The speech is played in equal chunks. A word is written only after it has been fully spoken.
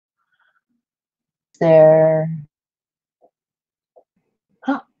there.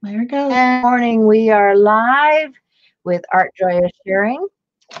 Oh, there it goes. Good morning. We are live with Art Joy Sharing.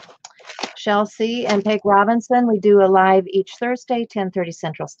 Shel and Peg Robinson. We do a live each Thursday, 10:30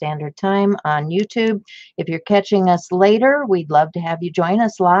 Central Standard Time on YouTube. If you're catching us later, we'd love to have you join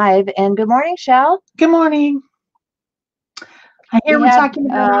us live. And good morning, Shel. Good morning. I hear we're talking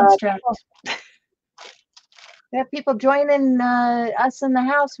about abstract. We have people joining us in the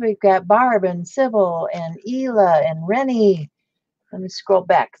house. We've got Barb and Sybil and Ela and Rennie. Let me scroll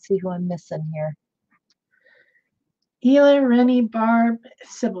back, see who I'm missing here. Ela, Rennie, Barb,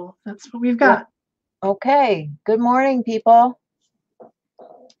 Sybil. That's what we've got. Okay. Good morning, people.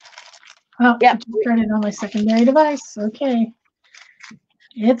 Oh, yeah. I started on my secondary device. Okay.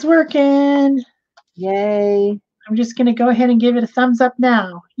 It's working. Yay. I'm just going to go ahead and give it a thumbs up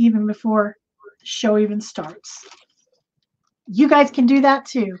now, even before the show even starts. You guys can do that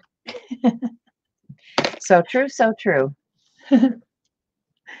too. So true, so true.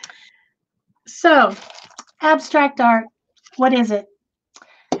 So, abstract art, what is it?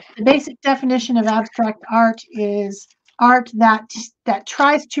 The basic definition of abstract art is art that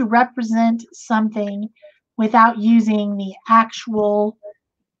tries to represent something without using the actual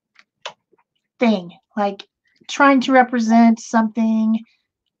thing, like trying to represent something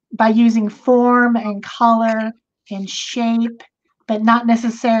by using form and color and shape, but not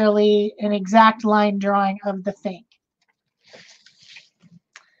necessarily an exact line drawing of the thing.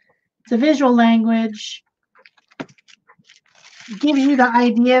 It's a visual language, gives you the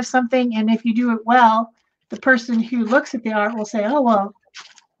idea of something, and if you do it well, the person who looks at the art will say, oh, well,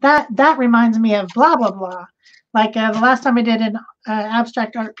 that reminds me of blah, blah, blah. Like the last time I did an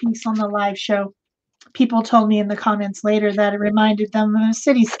abstract art piece on the live show, people told me in the comments later that it reminded them of a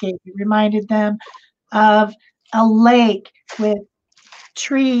cityscape. It reminded them of a lake with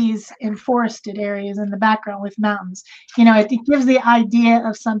trees and forested areas in the background with mountains. You know, it gives the idea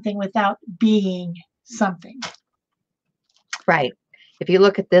of something without being something. Right. If you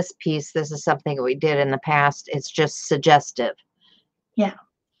look at this piece, this is something that we did in the past. It's just suggestive. Yeah.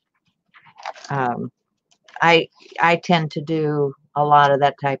 I tend to do a lot of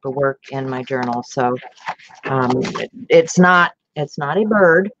that type of work in my journal. So it's not a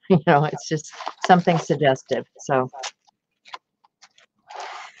bird, you know, it's just something suggestive. So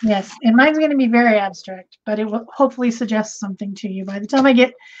yes, and mine's going to be very abstract, but it will hopefully suggest something to you by the time I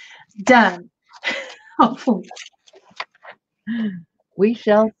get done. Hopefully. We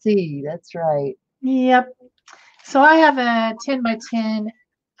shall see. That's right. Yep. So I have a 10 by 10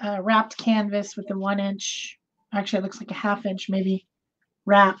 wrapped canvas with a 1 inch, actually it looks like a 1/2 inch maybe,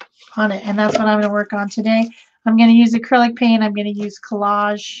 wrap on it. And that's what I'm going to work on today. I'm going to use acrylic paint. I'm going to use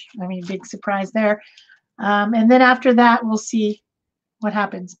collage. I mean, big surprise there. And then after that, we'll see what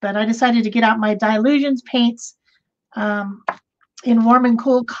happens. But I decided to get out my Dilutions paints in warm and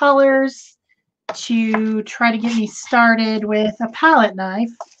cool colors to try to get me started with a palette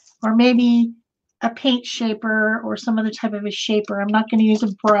knife or maybe a paint shaper or some other type of a shaper. I'm not going to use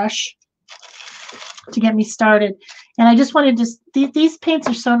a brush to get me started. And I just wanted to, these paints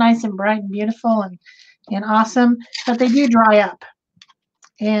are so nice and bright and beautiful and awesome, but they do dry up.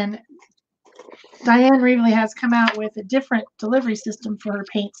 And Diane Reevely has come out with a different delivery system for her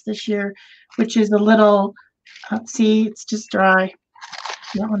paints this year, which is a little, see, it's just dry.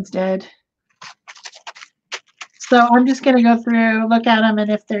 That one's dead. So I'm just going to go through, look at them,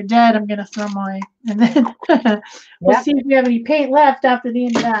 and if they're dead, I'm going to throw them away. And then we'll see if we have any paint left after the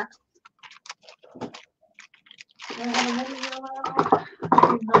end of that.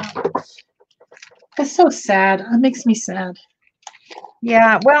 It's so sad. It makes me sad.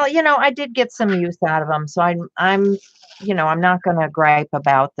 Yeah, well, you know, I did get some use out of them, so I'm you know, I'm not going to gripe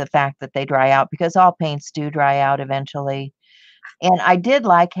about the fact that they dry out because all paints do dry out eventually. And I did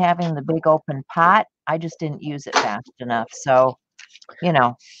like having the big open pot. I just didn't use it fast enough. So, you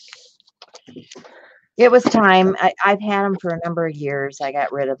know, it was time. I've had them for a number of years. I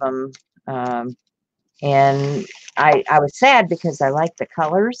got rid of them. And I was sad because I like the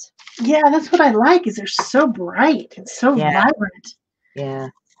colors. Yeah, that's what I like is they're so bright. It's so vibrant. Yeah.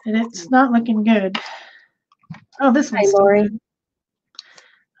 And it's not looking good. Oh, this one's still good.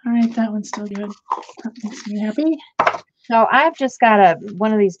 All right, that one's still good. That makes me happy. So I've just got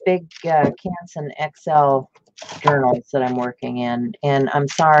one of these big Canson XL journals that I'm working in, and I'm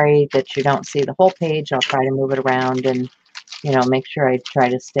sorry that you don't see the whole page. I'll try to move it around and, you know, make sure I try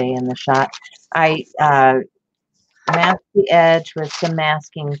to stay in the shot. I masked the edge with some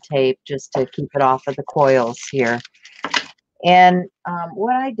masking tape just to keep it off of the coils here. And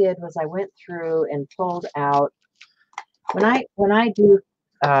what I did was I went through and pulled out when I do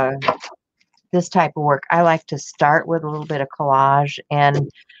this type of work, I like to start with a little bit of collage, and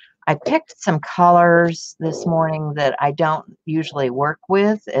I picked some colors this morning that I don't usually work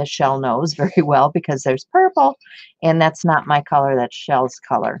with, as Shel knows very well, because there's purple, and that's not my color, that's Shel's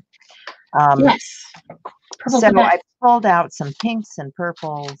color. Yes. Purple's So the best. I pulled out some pinks and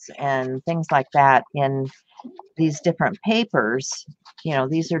purples and things like that in these different papers. You know,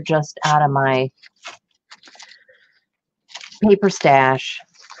 these are just out of my paper stash.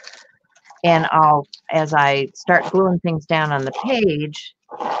 And as I start gluing things down on the page,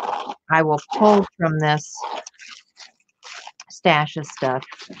 I will pull from this stash of stuff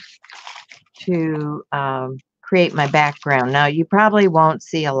to create my background. Now, you probably won't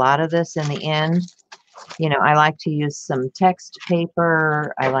see a lot of this in the end. You know, I like to use some text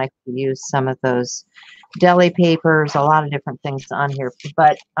paper. I like to use some of those deli papers, a lot of different things on here.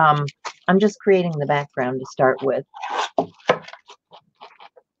 But I'm just creating the background to start with.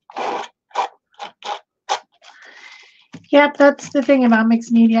 Yep, that's the thing about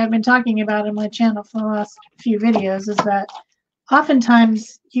mixed media. I've been talking about in my channel for the last few videos is that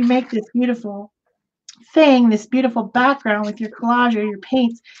oftentimes you make this beautiful thing, this beautiful background with your collage or your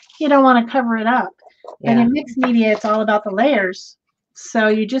paints. You don't want to cover it up. Yeah. And in mixed media, it's all about the layers. So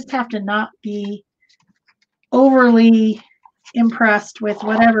you just have to not be overly impressed with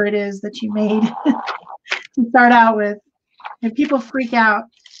whatever it is that you made to start out with. And people freak out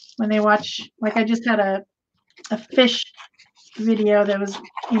when they watch, like I just had a fish video that was,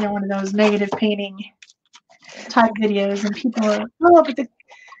 you know, one of those negative painting type videos, and people are, oh, but the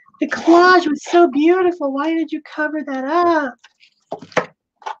collage was so beautiful. Why did you cover that up?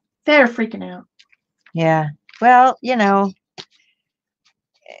 They're freaking out. Yeah. Well, you know,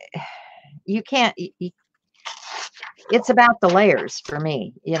 you can't, it's about the layers for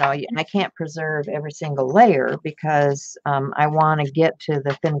me. You know, I can't preserve every single layer because I want to get to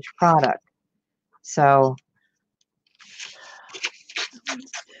the finished product. So.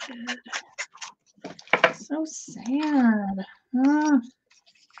 So sad.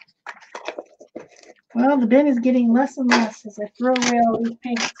 Well, the bin is getting less and less as I throw away all these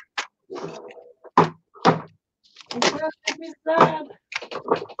paints. It's not make me sad.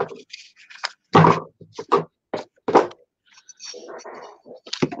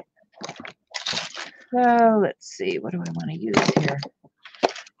 So let's see, what do I want to use here?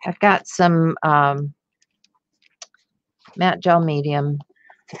 I've got some matte gel medium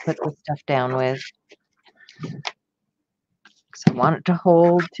to put the stuff down with. Because I want it to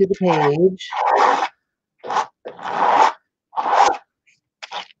hold to the page.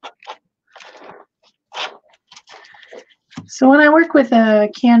 So when I work with a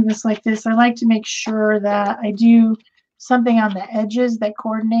canvas like this, I like to make sure that I do something on the edges that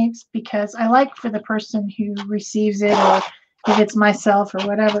coordinates, because I like for the person who receives it, or if it's myself or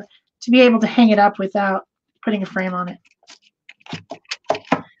whatever, to be able to hang it up without putting a frame on it.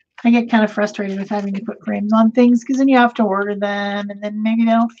 I get kind of frustrated with having to put frames on things, because then you have to order them and then maybe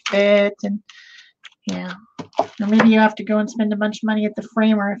they don't fit, and yeah, or maybe you have to go and spend a bunch of money at the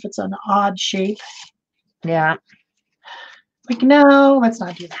framer if it's an odd shape. Yeah. Like, no, let's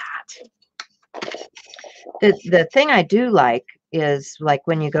not do that. The thing I do like is, like,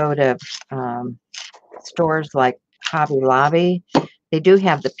 when you go to stores like Hobby Lobby, they do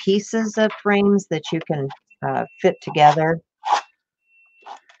have the pieces of frames that you can fit together.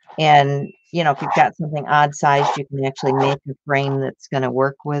 And, you know, if you've got something odd sized, you can actually make a frame that's going to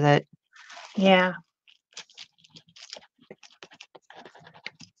work with it. Yeah.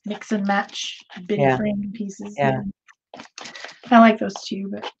 Mix and match bitty frame pieces. Yeah. I like those too,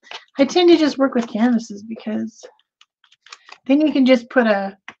 but I tend to just work with canvases, because then you can just put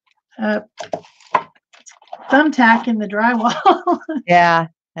a thumbtack in the drywall. Yeah.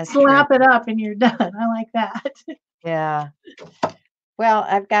 Slap it up and you're done. I like that. Yeah. Well,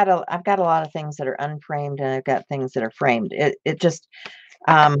 I've got a lot of things that are unframed, and I've got things that are framed. It just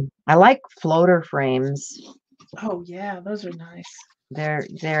I like floater frames. Oh yeah, those are nice. They're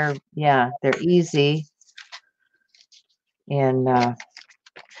easy. And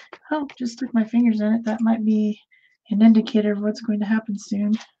oh, just stick my fingers in it. That might be an indicator of what's going to happen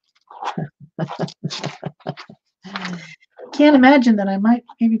soon. Can't imagine that I might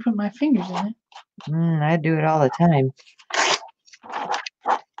maybe put my fingers in it. I do it all the time.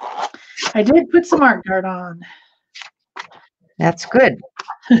 I did put some art guard on. That's good.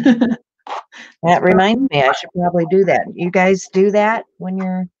 That reminds me, I should probably do that. You guys do that when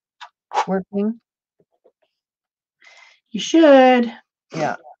you're working? You should.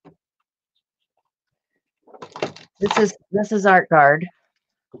 Yeah. This is art guard.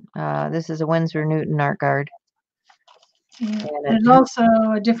 This is a Winsor Newton art guard. And there's also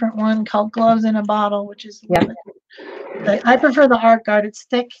a different one called Gloves in a Bottle, which is a little bit, but I prefer the Art Guard. It's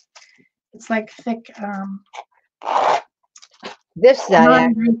thick. It's like thick. This I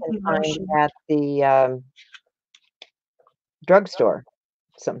actually can find at the drugstore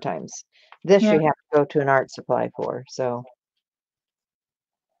sometimes. This you have to go to an art supply for. So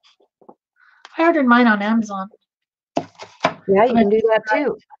I ordered mine on Amazon. Yeah, you can do that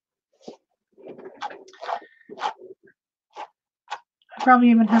too. I probably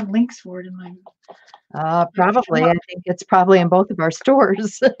even have links for it in my. Probably. I think it's probably in both of our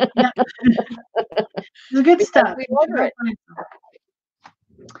stores. Yeah. It's good stuff. We order it.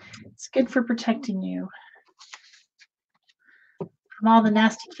 It's good for protecting you from all the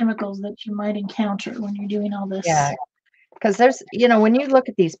nasty chemicals that you might encounter when you're doing all this. Yeah, because there's, when you look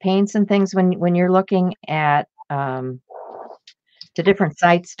at these paints and things, when you're looking at to different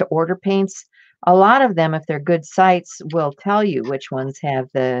sites to order paints, a lot of them, if they're good sites, will tell you which ones have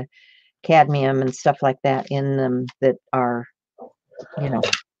the cadmium and stuff like that in them that are,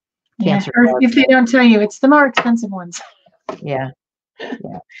 cancer. Or if they don't tell you, it's the more expensive ones. Yeah.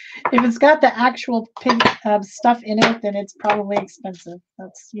 If it's got the actual pink stuff in it, then it's probably expensive.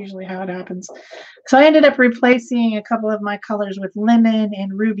 That's usually how it happens. So I ended up replacing a couple of my colors with lemon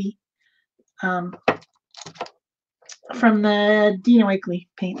and ruby from the Dina Wakley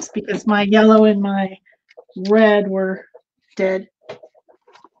paints because my yellow and my red were dead.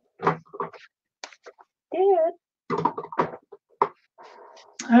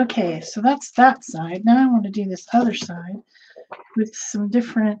 Okay, so that's that side. Now I want to do this other side with some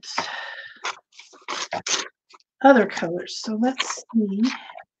different other colors. So let's see.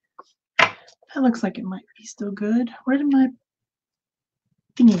 That looks like it might be still good. Where did my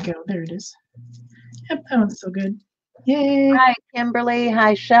thingy go? There it is. Yep, that one's still good. Yay. Hi, Kimberly.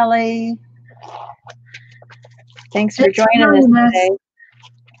 Hi, Shelley. Thanks for joining us today.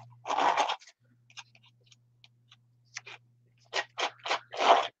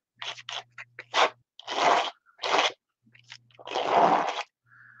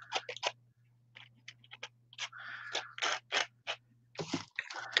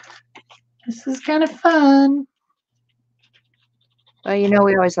 This is kind of fun. Well,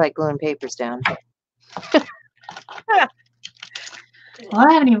 we always like gluing papers down. Well,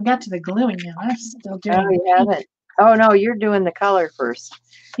 I haven't even got to the gluing yet. I'm still doing it. Oh, you haven't? Oh, no, you're doing the color first.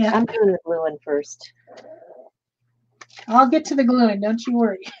 Yeah. I'm doing the gluing first. I'll get to the gluing, don't you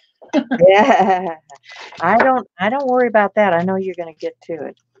worry. Yeah. I don't worry about that. I know you're going to get to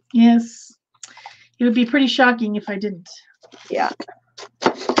it. Yes. It would be pretty shocking if I didn't. Yeah.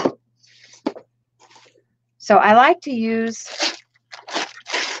 So I like to use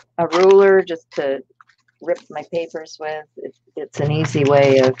a ruler just to rip my papers with. It's an easy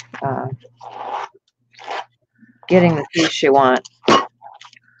way of getting the piece you want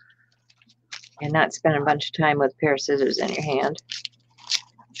and not spending a bunch of time with a pair of scissors in your hand.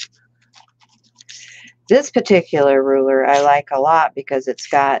 This particular ruler I like a lot because it's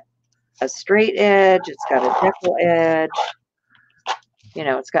got a straight edge, it's got a deckle edge,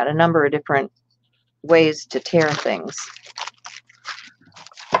 it's got a number of different ways to tear things.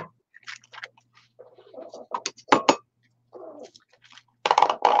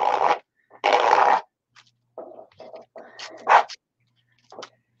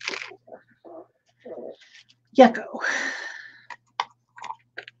 Yucko.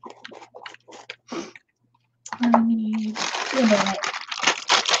 I need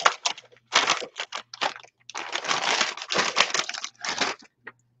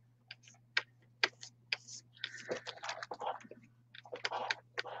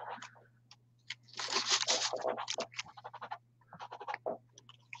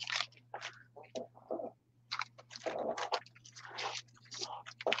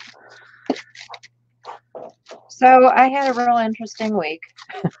So I had a real interesting week.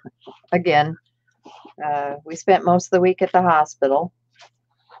 Again, we spent most of the week at the hospital.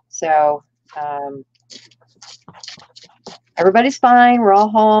 So everybody's fine. We're all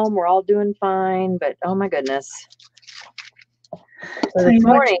home. We're all doing fine. But oh my goodness. So this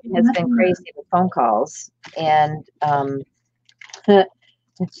morning has been crazy with phone calls. And I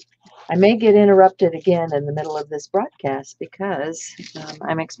may get interrupted again in the middle of this broadcast because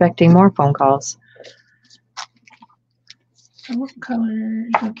I'm expecting more phone calls. So what color?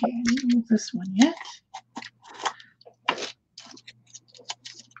 Okay, I didn't use this one yet.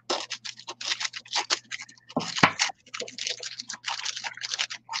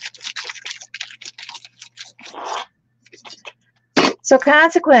 So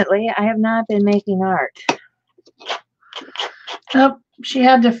consequently, I have not been making art. Nope, she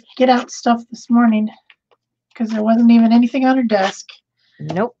had to get out stuff this morning. because there wasn't even anything on her desk.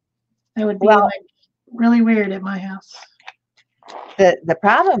 Nope. That would be Well, like really weird at my house. the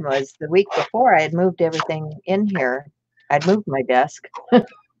problem was the week before I had moved everything in here. I'd moved my desk.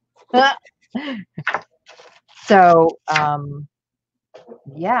 So,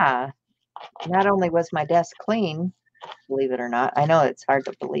 yeah, not only was my desk clean, believe it or not, I know it's hard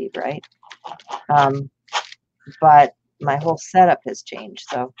to believe, right? But my whole setup has changed,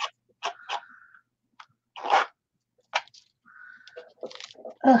 so.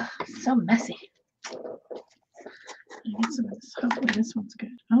 Ugh, so messy. Get some of this. Hopefully this one's good.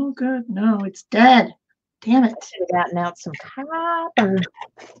 Oh, good. No, it's dead. Damn it. Should have gotten out some copper.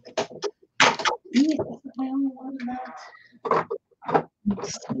 Yeah, I only wanted that.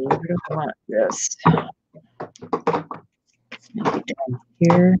 Let's see, where do I want this? Maybe down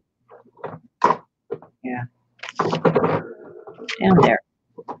here. Yeah. Down there.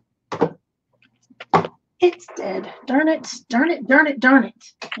 It's dead. Darn it. Darn it. Darn it. Darn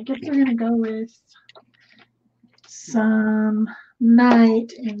it. I guess we're going to go with some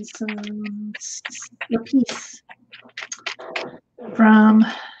night and some piece from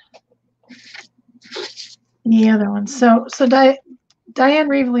the other one. So Diane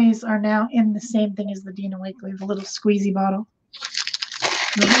Reevely's are now in the same thing as the Dina Wakley, the little squeezy bottle.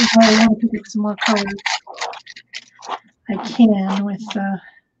 If I want to pick up some more colors, I can with the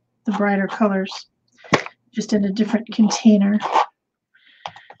brighter colors, just in a different container,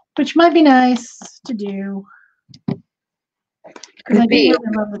 which might be nice to do. Because I do really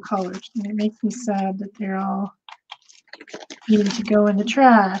love the colors, and it makes me sad that they're all needing to go in the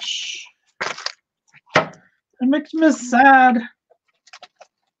trash. It makes me sad.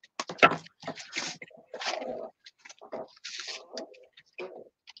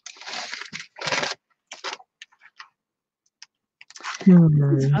 It's fun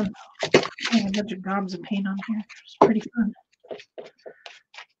though. Having a bunch of gobs of paint on here. It's pretty fun.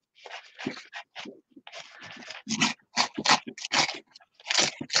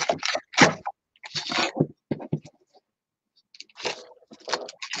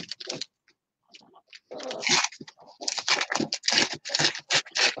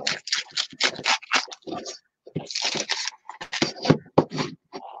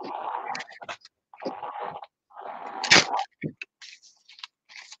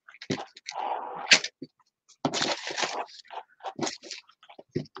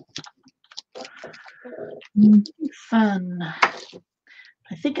 Fun.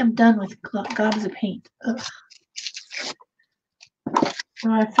 I think I'm done with gobs of paint. Ugh.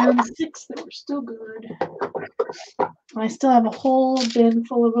 So I found 6 that were still good. I still have a whole bin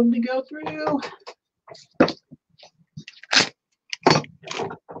full of them to go through.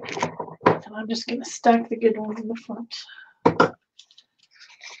 And I'm just going to stack the good ones in the front.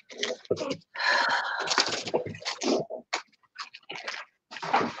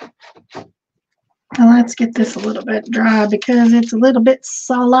 Now let's get this a little bit dry because it's a little bit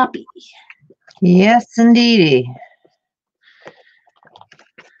sloppy. Yes, indeedy.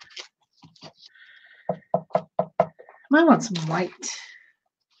 I want some white.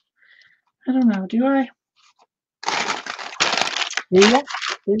 I don't know. Do I? Do you?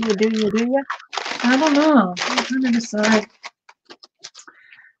 Do you? I don't know. I'm trying to decide.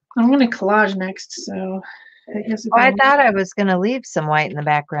 I'm going to collage next, so I guess. Well, I thought I was going to leave some white in the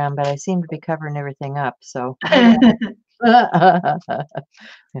background, but I seem to be covering everything up, so.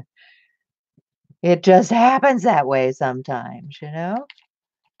 It just happens that way sometimes, you know?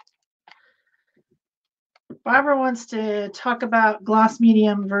 Barbara wants to talk about gloss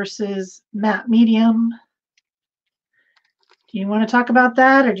medium versus matte medium. Do you want to talk about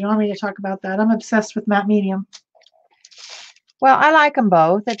that, or do you want me to talk about that? I'm obsessed with matte medium. Well, I like them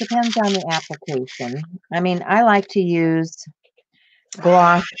both. It depends on the application. I mean, I like to use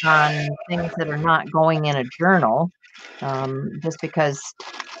gloss on things that are not going in a journal, just because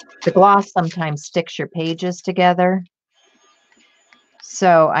the gloss sometimes sticks your pages together.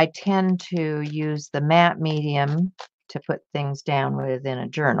 So I tend to use the matte medium to put things down within a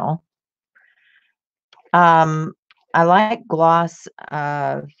journal. I like gloss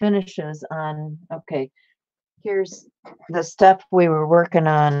finishes on, okay, here's the stuff we were working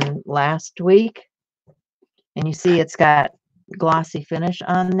on last week. And you see it's got glossy finish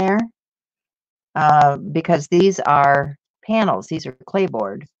on there because these are panels. These are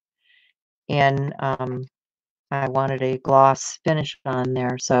clapboard. And I wanted a gloss finish on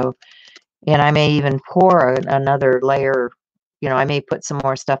there. So, and I may even pour another layer, you know, I may put some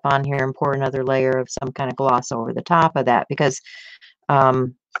more stuff on here and pour another layer of some kind of gloss over the top of that because,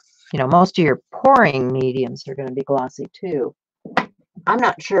 you know, most of your pouring mediums are going to be glossy too. I'm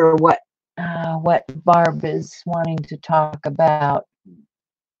not sure what what Barb is wanting to talk about.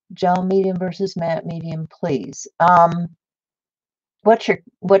 Gel medium versus matte medium, please. What's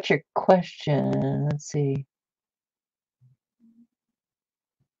your question? Let's see.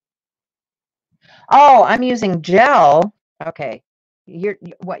 Oh, I'm using gel. Okay.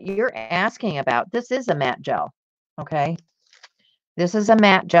 What you're asking about, this is a matte gel. Okay. This is a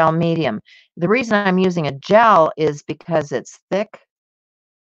matte gel medium. The reason I'm using a gel is because it's thick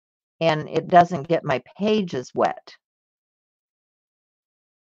and it doesn't get my pages wet.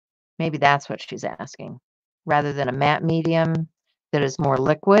 Maybe that's what she's asking, rather than a matte medium that is more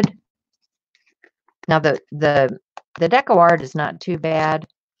liquid. Now the Deco Art is not too bad,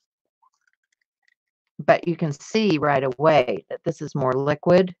 but you can see right away that this is more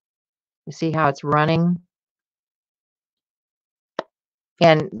liquid. You see how it's running?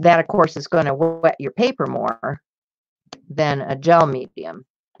 And that, of course, is going to wet your paper more than a gel medium.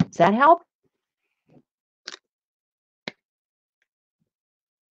 Does that help?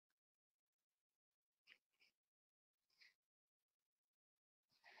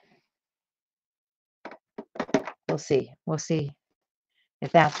 We'll see. We'll see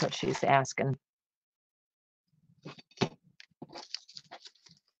if that's what she's asking.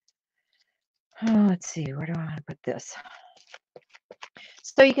 Oh, let's see. Where do I want to put this?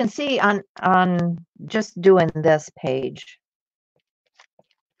 So you can see on just doing this page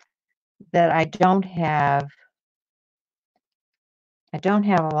that I don't have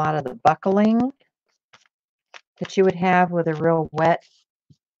a lot of the buckling that you would have with a real wet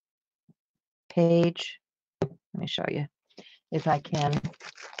page. Let me show you if I can.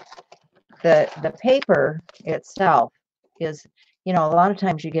 The paper itself is, you know, a lot of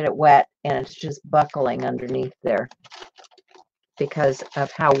times you get it wet and it's just buckling underneath there because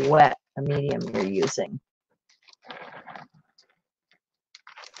of how wet a medium you're using.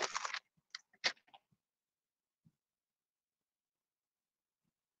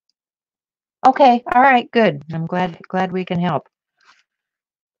 Okay, all right, good. I'm glad we can help.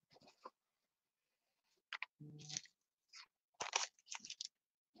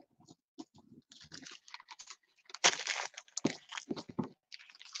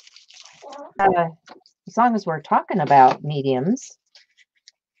 As long as we're talking about mediums,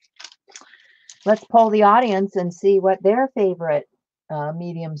 let's poll the audience and see what their favorite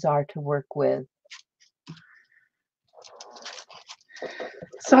mediums are to work with.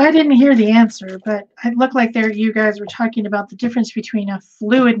 So I didn't hear the answer, but it looked like there you guys were talking about the difference between a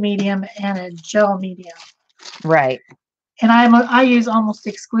fluid medium and a gel medium. Right. And I use almost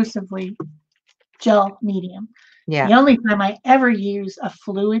exclusively gel medium. Yeah. The only time I ever use a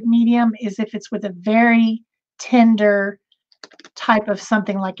fluid medium is if it's with a very tender type of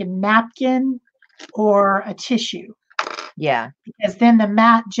something like a napkin or a tissue. Yeah. Because then the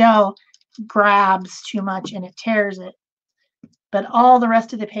matte gel grabs too much and it tears it. But all the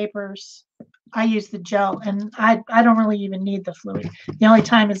rest of the papers, I use the gel, and I don't really even need the fluid. The only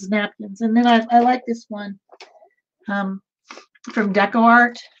time is napkins. And then I like this one from Deco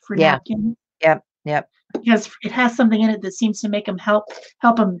Art for napkins. Yep. Yep. Because it has something in it that seems to make them help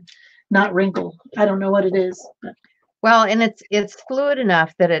them not wrinkle. I don't know what it is. But. Well, and it's fluid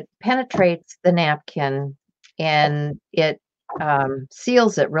enough that it penetrates the napkin and it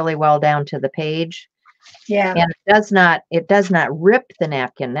seals it really well down to the page. Yeah. And it does not rip the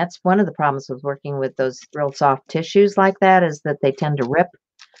napkin. That's one of the problems with working with those real soft tissues like that, is that they tend to rip.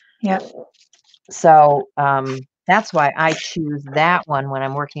 Yep. So that's why I choose that one when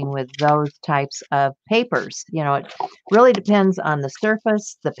I'm working with those types of papers. You know, it really depends on the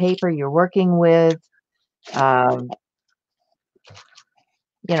surface, the paper you're working with. You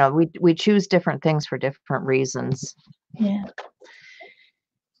know, we choose different things for different reasons. Yeah.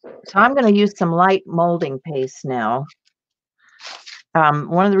 So I'm going to use some light molding paste now.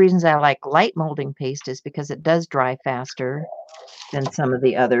 One of the reasons I like light molding paste is because it does dry faster than some of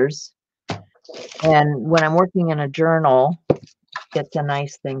the others. And when I'm working in a journal, it's a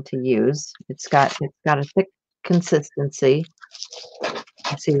nice thing to use. It's got a thick consistency.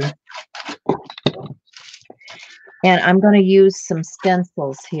 Let's see. And I'm going to use some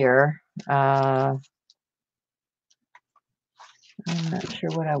stencils here. I'm not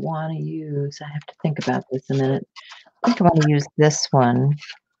sure what I want to use. I have to think about this a minute. I think I want to use this one.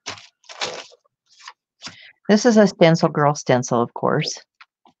 This is a Stencil Girl stencil, of course.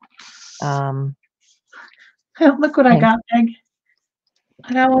 Look what I got, Meg.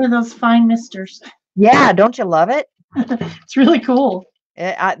 I got one of those fine misters. Yeah, don't you love it? It's really cool.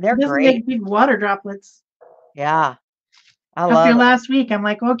 They're it doesn't great. Make big water droplets. Yeah, After last week, I'm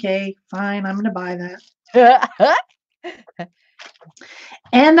like, okay, fine, I'm going to buy that.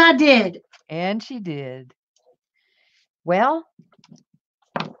 And I did. And she did. Well,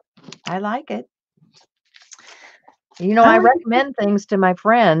 I like it. You know, I recommend things to my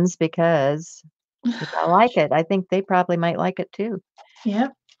friends because if I like it, I think they probably might like it too.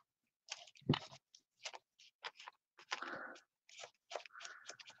 Yep.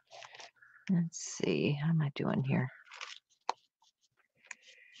 Let's see. How am I doing here?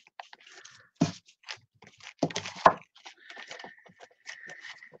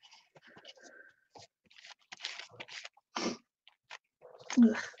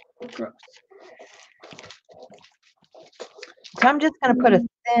 Ugh, gross. So I'm just going to put a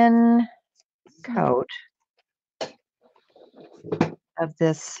thin coat of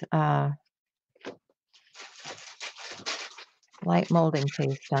this light molding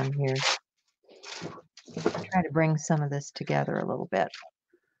paste on here. Try to bring some of this together a little bit.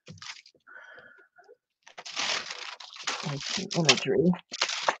 Like some imagery.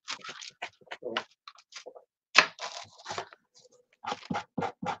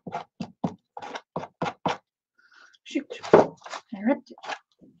 Shoot. I ripped it.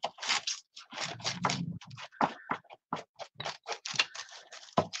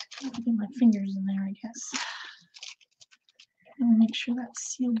 I have to get my fingers in there, I guess. And make sure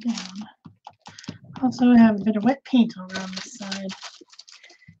that's sealed down. Also, I have a bit of wet paint all around the side.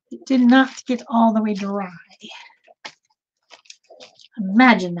 It did not get all the way dry.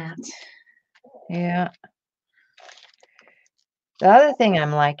 Imagine that. Yeah. The other thing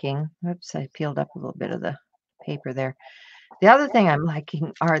I'm liking, oops, I peeled up a little bit of the paper there. The other thing I'm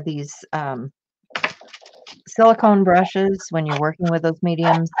liking are these silicone brushes when you're working with those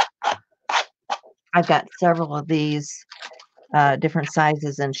mediums. I've got several of these different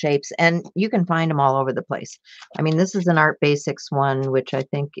sizes and shapes, and you can find them all over the place. I mean, this is an Art Basics one, which I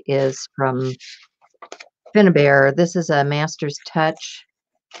think is from Finnabair. This is a Master's Touch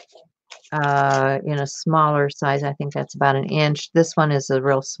in a smaller size. I think that's about 1 inch. This one is a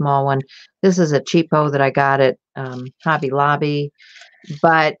real small one. This is a cheapo that I got at Hobby Lobby.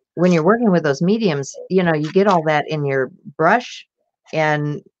 But when you're working with those mediums, you know, you get all that in your brush,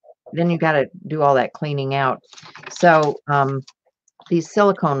 and then you got to do all that cleaning out. So these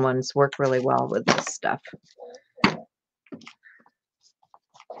silicone ones work really well with this stuff.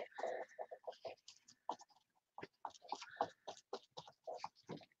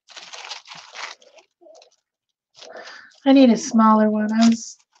 I need a smaller one. I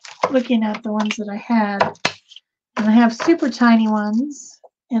was looking at the ones that I had, and I have super tiny ones,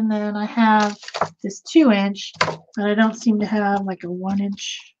 and then I have this 2-inch, but I don't seem to have like a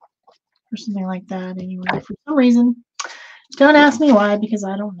 1-inch or something like that anywhere for some reason. Don't ask me why, because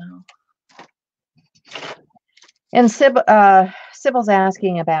I don't know. And Sybil's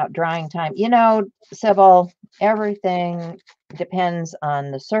asking about drying time. You know, Sybil, everything depends on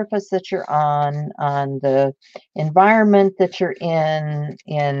the surface that you're on the environment that you're in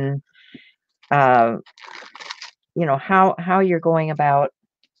you know, how you're going about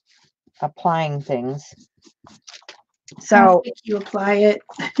applying things. So how thick you apply it.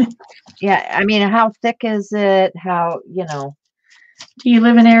 yeah, I mean, how thick is it? How, you know. Do you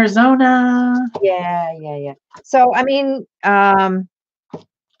live in Arizona? Yeah. So, I mean,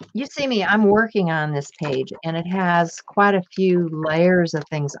 you see me, I'm working on this page, and it has quite a few layers of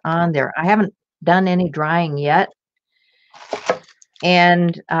things on there. I haven't done any drying yet.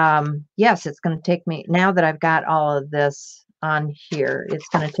 And yes, it's going to take me, now that I've got all of this on here, it's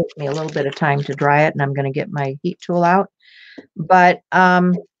going to take me a little bit of time to dry it, and I'm going to get my heat tool out. But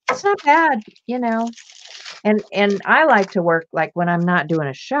it's not bad, you know. And I like to work, like when I'm not doing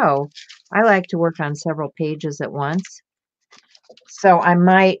a show, I like to work on several pages at once. So I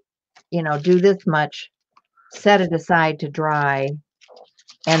might, you know, do this much, set it aside to dry,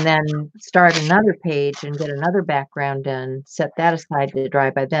 and then start another page and get another background done, set that aside to dry.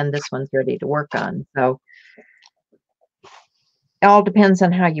 By then, this one's ready to work on. So it all depends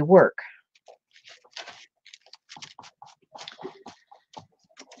on how you work.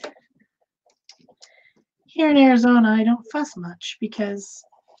 Here in Arizona, I don't fuss much because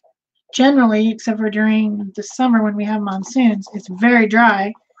generally, except for during the summer when we have monsoons, it's very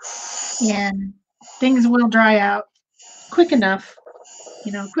dry and things will dry out quick enough,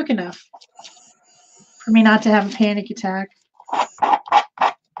 you know, quick enough for me not to have a panic attack.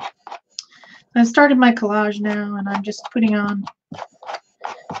 I started my collage now, and I'm just putting on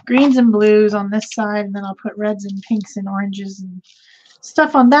greens and blues on this side, and then I'll put reds and pinks and oranges and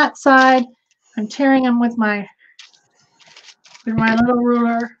stuff on that side. I'm tearing them with my little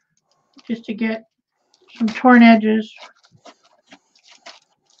ruler just to get some torn edges.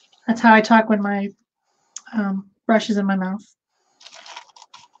 That's how I talk when my brush is in my mouth.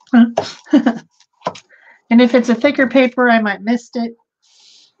 And if it's a thicker paper, I might mist it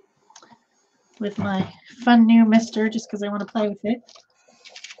with my fun new mister just because I want to play with it.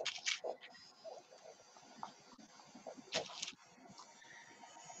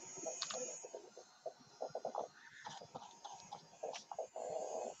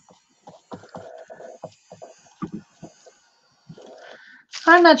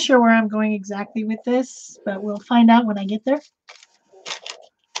 I'm not sure where I'm going exactly with this, but we'll find out when I get there.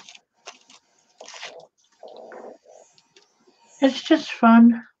 It's just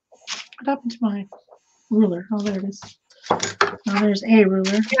fun. What happened to my ruler? Oh, there it is. Oh, there's a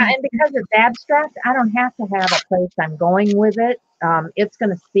ruler. Yeah, and because it's abstract, I don't have to have a place I'm going with it. It's going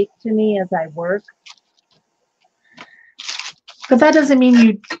to speak to me as I work. But that doesn't mean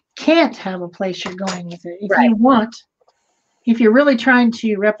you can't have a place you're going with it. If Right. you want, if you're really trying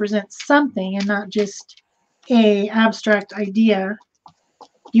to represent something and not just a abstract idea,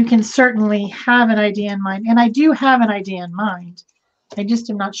 you can certainly have an idea in mind. And I do have an idea in mind. I just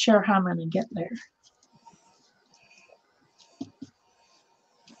am not sure how I'm going to get there.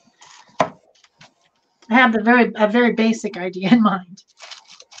 I have a very basic idea in mind.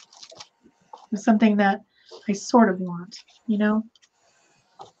 It's something that I sort of want, you know?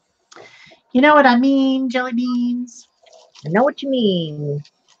 You know what I mean, jelly beans? I know what you mean.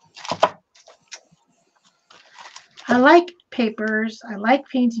 I like papers. I like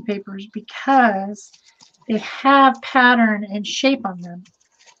painting papers because they have pattern and shape on them,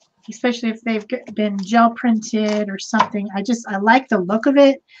 especially if they've been gel printed or something. I like the look of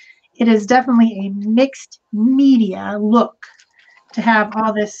it. It is definitely a mixed media look to have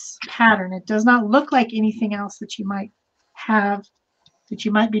all this pattern. It does not look like anything else that you might have, that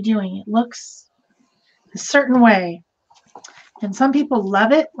you might be doing. It looks a certain way. And some people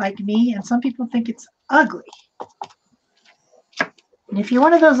love it, like me, and some people think it's ugly. And if you're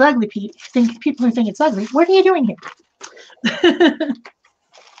one of those ugly people who think it's ugly, what are you doing here?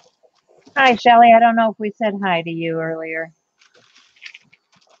 Hi, Shelley. I don't know if we said hi to you earlier.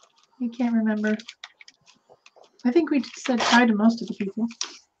 I can't remember. I think we said hi to most of the people.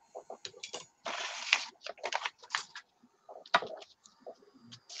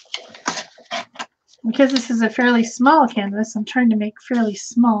 Because this is a fairly small canvas, I'm trying to make fairly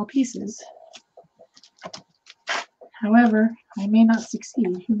small pieces. However, I may not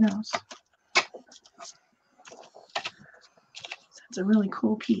succeed. Who knows? That's a really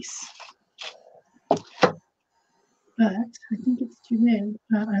cool piece. But I think it's too big,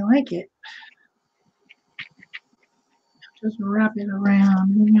 but I like it. I'll just wrap it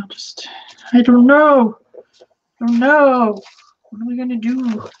around. Maybe I'll just, I don't know. I don't know. What are we going to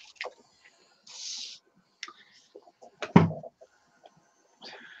do?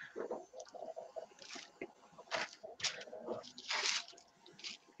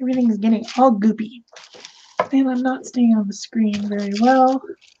 Everything's getting all goopy. And I'm not staying on the screen very well.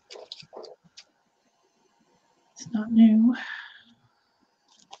 It's not new.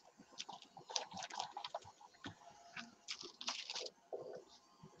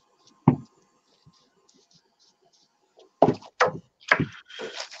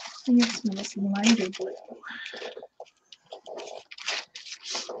 I need some of this lighter blue.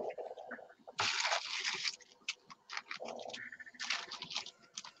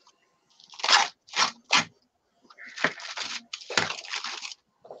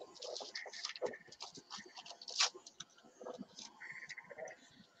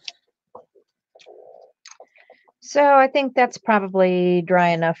 So I think that's probably dry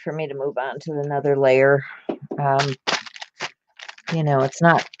enough for me to move on to another layer. You know, it's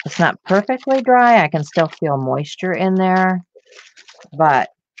not perfectly dry. I can still feel moisture in there, but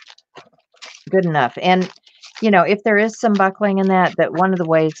good enough. And you know, if there is some buckling in that one of the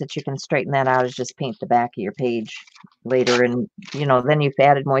ways that you can straighten that out is just paint the back of your page later, and you know, then you've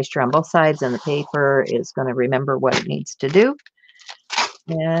added moisture on both sides and the paper is going to remember what it needs to do,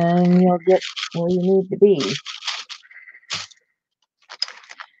 and you'll get where you need to be.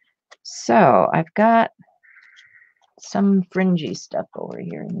 So I've got some fringy stuff over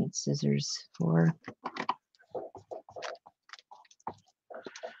here I need scissors for.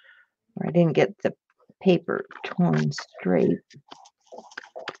 Or I didn't get the paper torn straight.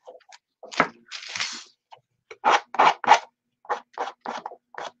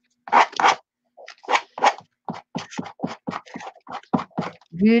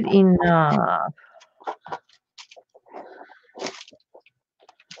 Good enough.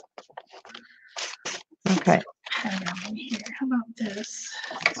 Okay. Pattern here. How about this?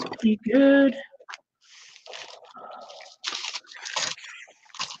 It's pretty good.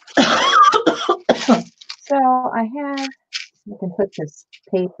 So I have, you can put this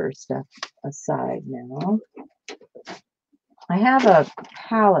paper stuff aside now. I have a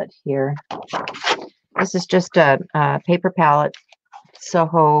palette here. This is just a paper palette.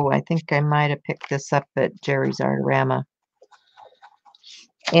 Soho. I think I might have picked this up at Jerry's Artorama.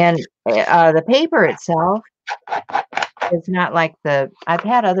 And the paper itself is not like I've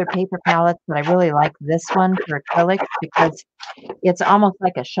had other paper palettes, but I really like this one for acrylic because it's almost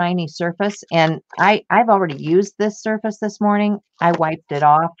like a shiny surface. And I've already used this surface this morning. I wiped it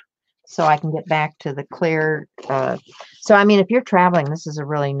off so I can get back to the clear. So, I mean, if you're traveling, this is a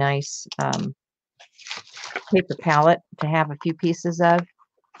really nice paper palette to have a few pieces of,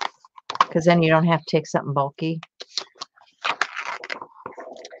 because then you don't have to take something bulky.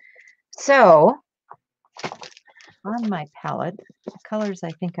 So on my palette, the colors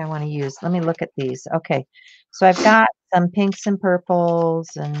I think I want to use, let me look at these. Okay, so I've got some pinks and purples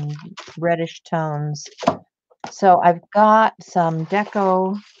and reddish tones. So I've got some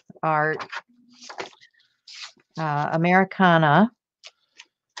deco art, Americana.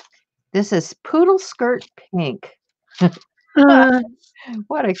 This is Poodle Skirt Pink.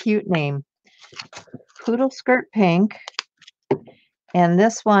 What a cute name. Poodle Skirt Pink. And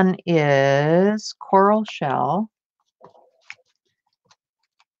this one is Coral Shell.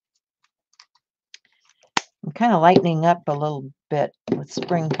 I'm kind of lightening up a little bit with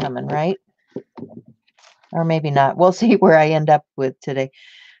spring coming, right? Or maybe not. We'll see where I end up with today.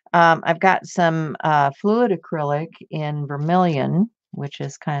 I've got some fluid acrylic in vermilion, which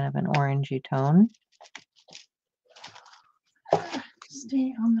is kind of an orangey tone.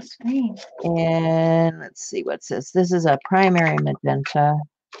 Stay on the screen. And let's see, what's this? This is a primary magenta.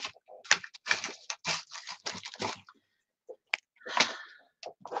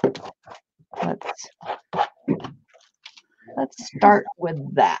 Let's start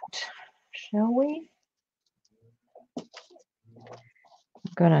with that, shall we? I'm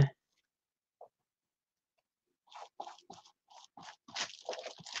gonna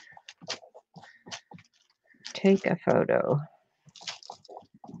take a photo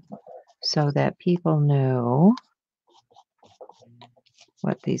so that people know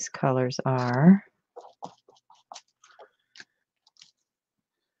what these colors are.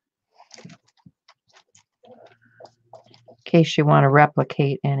 In case you want to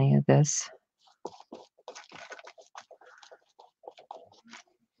replicate any of this.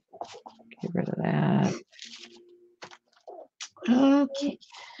 Get rid of that. Okay.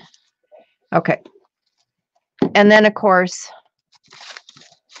 Okay. And then, of course,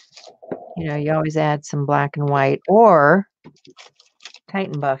 you know, you always add some black and white or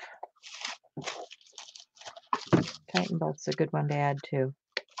Titan Buff. Titan Buff's a good one to add too.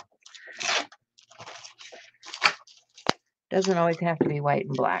 Doesn't always have to be white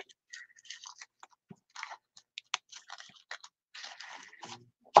and black.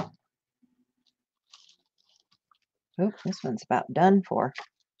 Oh, this one's about done for.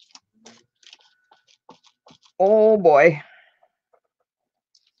 Oh boy.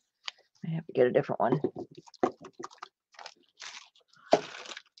 I have to get a different one.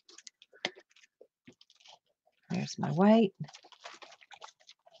 There's my white.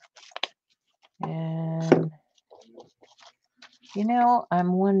 And, you know,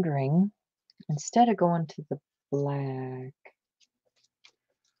 I'm wondering, instead of going to the black,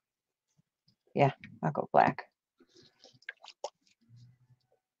 yeah, I'll go black.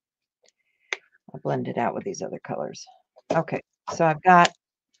 I'll blend it out with these other colors. Okay, so I've got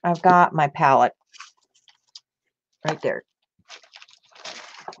my palette right there.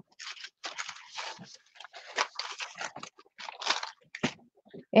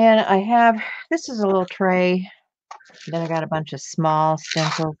 And I have, this is a little tray. Then I got a bunch of small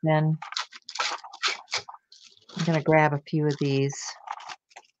stencils in. I'm going to grab a few of these.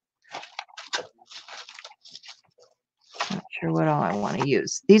 Not sure what all I want to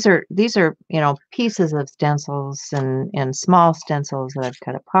use. These are, you know, pieces of stencils and small stencils that I've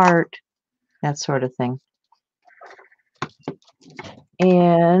cut apart, that sort of thing.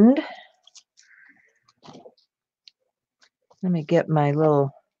 And let me get my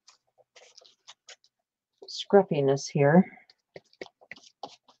little scruffiness here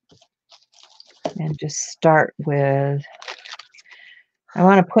and just start with, I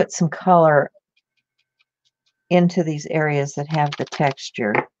want to put some color into these areas that have the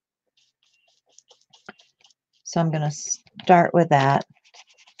texture. So I'm going to start with that.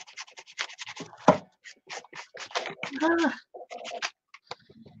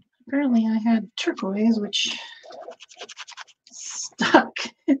 Apparently I had turquoise, which stuck.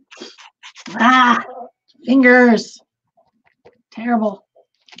 Fingers. Terrible.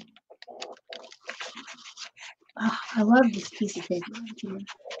 I love this piece of paper right here.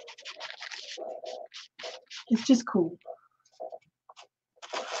 It's just cool.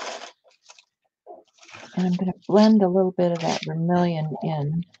 And I'm going to blend a little bit of that vermilion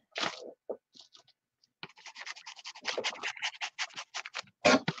in.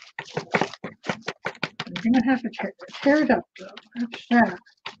 I'm going to have to tear it up, though. That's that.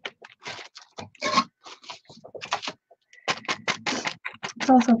 It's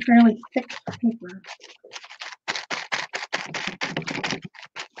also fairly thick paper.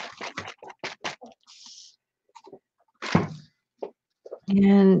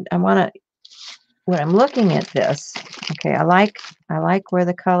 And I want to, when I'm looking at this, okay, I like where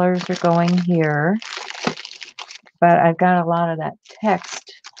the colors are going here, but I've got a lot of that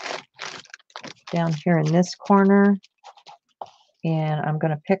text down here in this corner, and I'm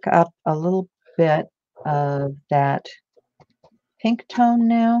going to pick up a little bit of that pink tone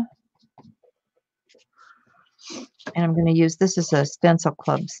now, and I'm going to use, this is a Stencil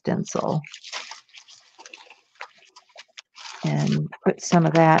Club stencil, and put some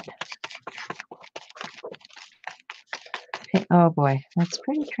of that. Oh boy, that's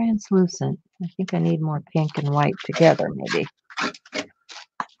pretty translucent. I think I need more pink and white together, maybe.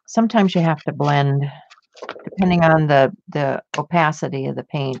 Sometimes you have to blend depending on the opacity of the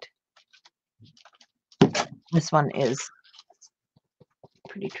paint. This one is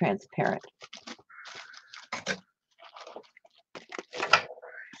pretty transparent.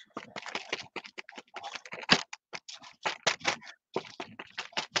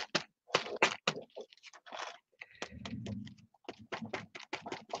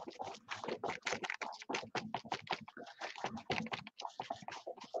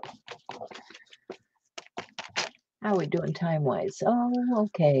 How are we doing time-wise? Oh,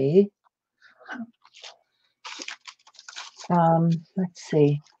 okay. Let's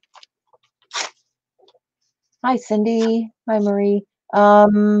see. Hi, Cindy. Hi, Marie.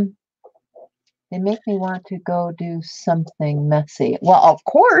 They make me want to go do something messy. Well, of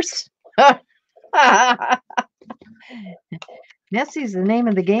course. Messy's the name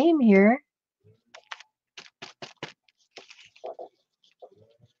of the game here.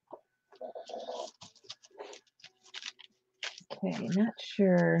 Okay, not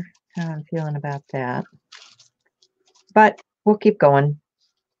sure how I'm feeling about that, but we'll keep going.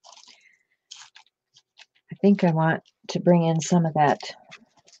 I think I want to bring in some of that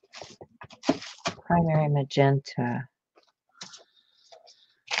primary magenta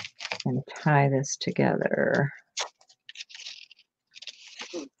and tie this together.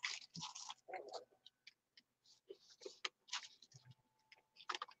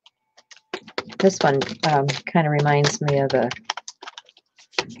 This one kind of reminds me of a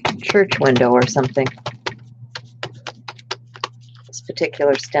church window or something. This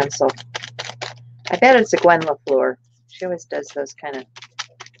particular stencil. I bet it's a Gwen LaFleur. She always does those kind of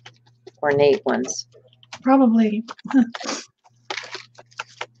ornate ones. Probably.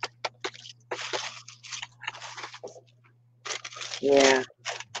 Yeah.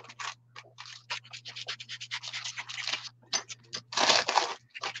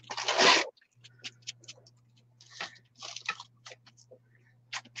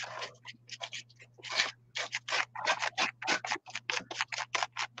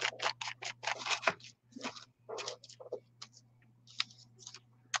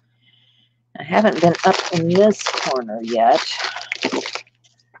 I haven't been up in this corner yet.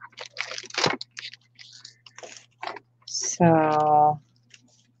 So,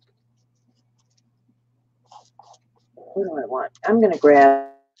 what do I want? I'm going to grab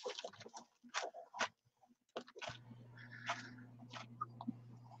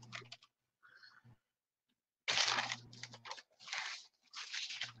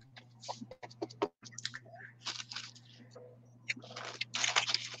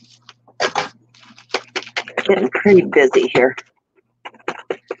getting pretty busy here.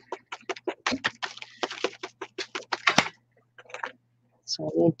 So I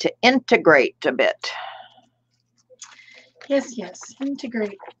need to integrate a bit. Yes, yes.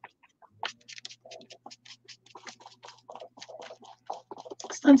 Integrate.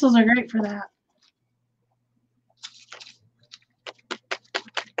 Stencils are great for that.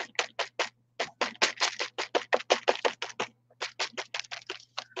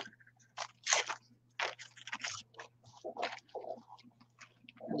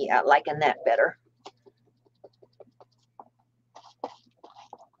 Yeah, liking that better.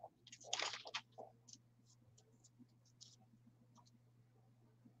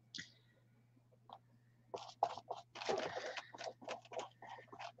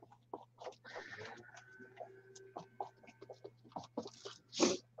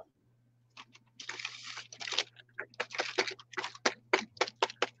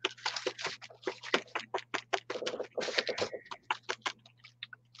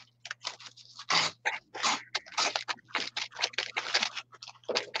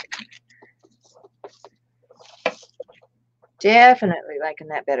 Definitely liking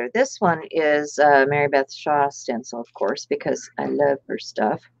that better. This one is Mary Beth Shaw stencil, of course, because I love her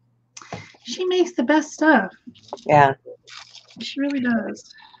stuff. She makes the best stuff. Yeah. She really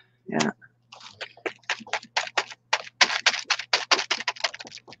does. Yeah.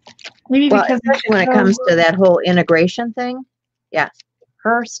 Maybe Well, because especially when it comes to that whole integration thing. Yeah.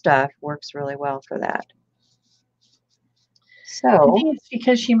 Her stuff works really well for that. I So, think it's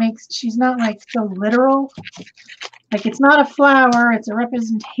because she's not like so literal. Like it's not a flower, it's a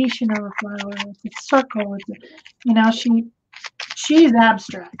representation of a flower. It's a circle. It's a, you know, she's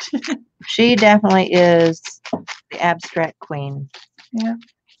abstract. she definitely is the abstract queen. Yeah.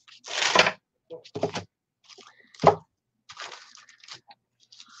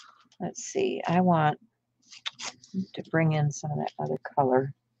 Let's see. I want to bring in some of that other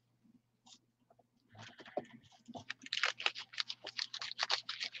color.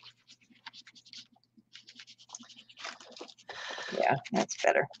 Yeah, that's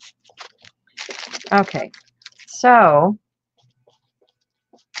better. Okay, so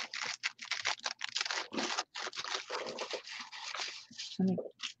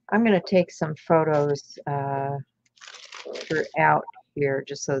I'm going to take some photos throughout here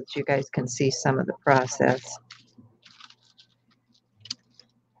just so that you guys can see some of the process.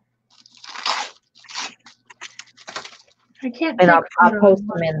 I can't And take I'll post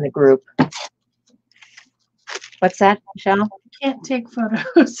them in the group. What's that, Shel? I can't take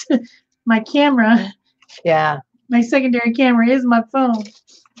photos. My camera, Yeah. my secondary camera is my phone.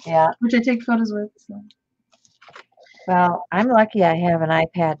 Yeah. Which I take photos with. So. Well, I'm lucky I have an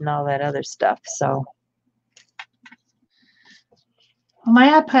iPad and all that other stuff, so. Well,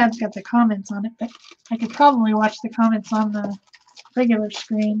 my iPad's got the comments on it, but I could probably watch the comments on the regular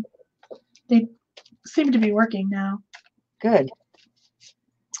screen. They seem to be working now. Good.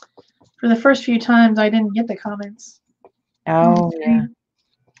 For the first few times, I didn't get the comments. Oh, yeah.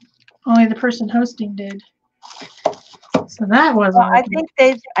 Only the person hosting did. So that wasn't. Well,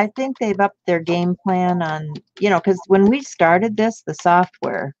 I think they've upped their game plan on, because when we started this, the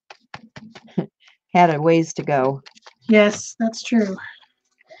software had a ways to go. Yes, that's true.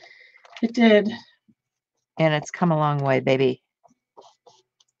 It did. And it's come a long way, baby.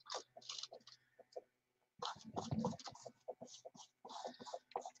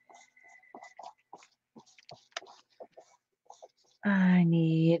 I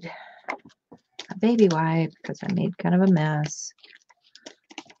need a baby wipe because I made kind of a mess.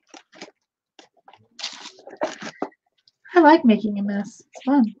 I like making a mess. It's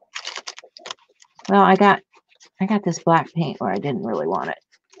fun. Well, I got this black paint where I didn't really want it.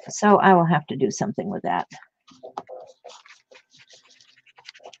 So I will have to do something with that.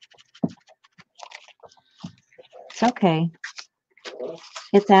 It's okay.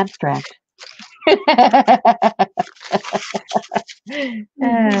 It's abstract.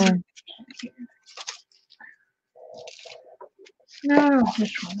 No,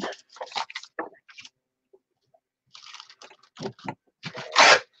 this one.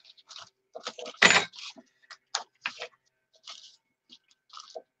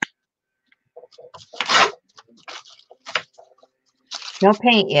 No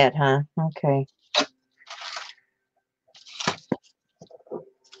paint yet, huh? Okay.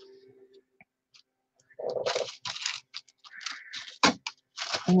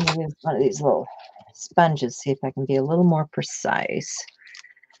 I'm going to use one of these little sponges, see if I can be a little more precise.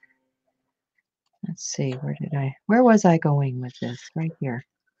 Let's see, where was I going with this? Right here.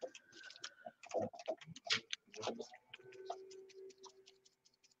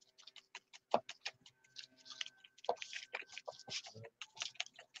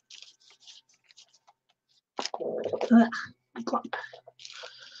 Glop.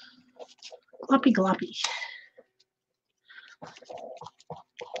 Gloppy gloppy.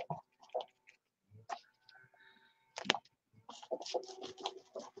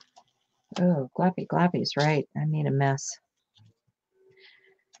 Oh, gloppy gloppy's right. I made a mess.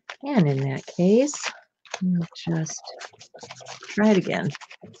 And in that case, I'll just try it again.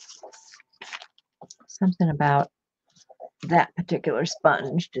 Something about that particular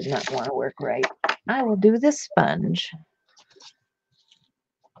sponge did not want to work right. I will do this sponge.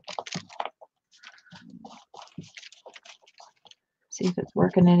 See if it's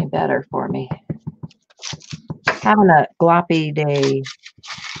working any better for me. Having a gloppy day.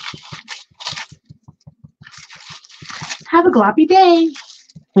 Have a gloppy day.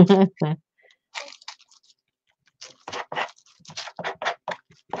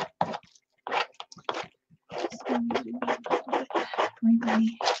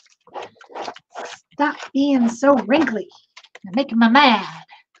 Stop being so wrinkly. You're making me mad.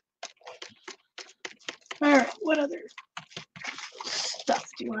 All right, what other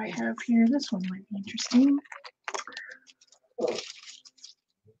do I have here? This one might be interesting.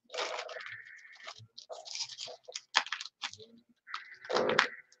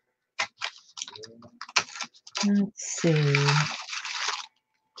 Let's see.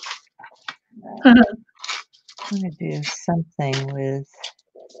 I'm going to do something with...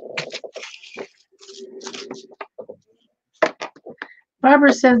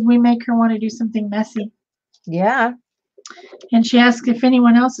 Barbara says we make her want to do something messy. Yeah. And she asks if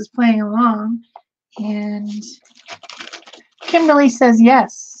anyone else is playing along. And Kimberly says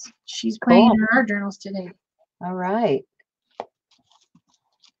yes. She's playing Cool. in her art journals today. All right.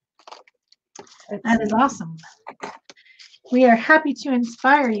 That is awesome. We are happy to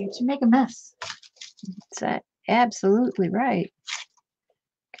inspire you to make a mess. That's absolutely right.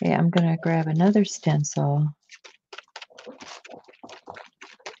 Okay, I'm going to grab another stencil.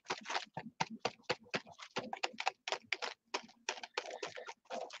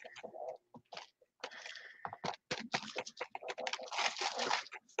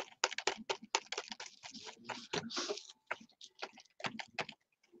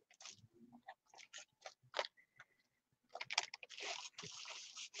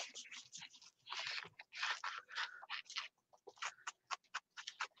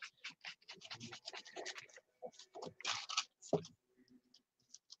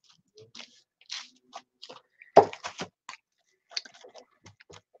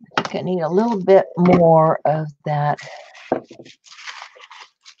 I need a little bit more of that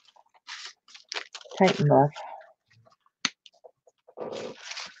Tighten Buff.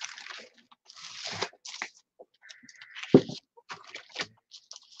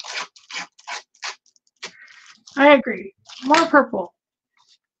 I agree. More purple.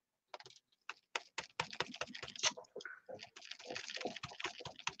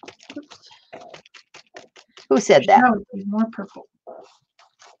 Who said that? That would be more purple.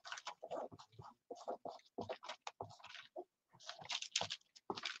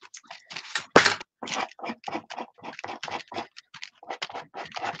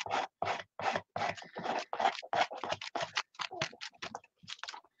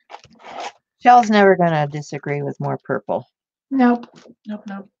 Shel's never going to disagree with more purple. Nope. Nope.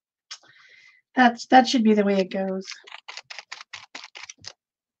 Nope. That should be the way it goes.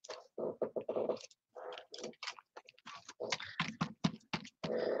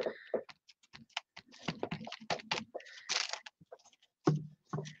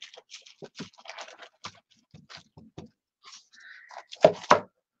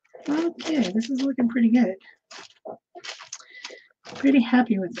 Okay, this is looking pretty good. Pretty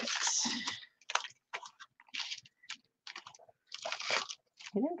happy with this.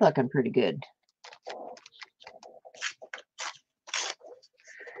 It is looking pretty good.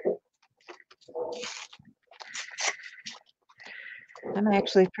 I'm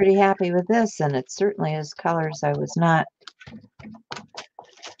actually pretty happy with this, and it certainly is colors I was not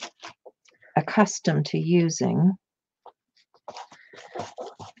accustomed to using.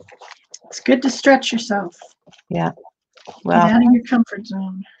 It's good to stretch yourself. Yeah. Get Well, out of your comfort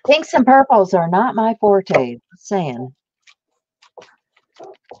zone. pinks and purples are not my forte, just saying.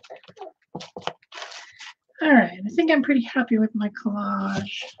 All right, I think I'm pretty happy with my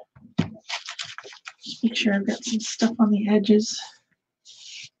collage. Just make sure I've got some stuff on the edges.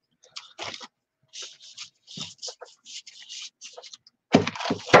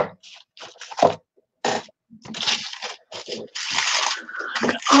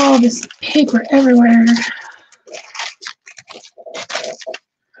 I've got all this paper everywhere.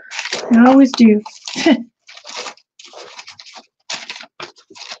 I always do.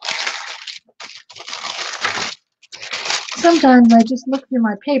 Sometimes I just look through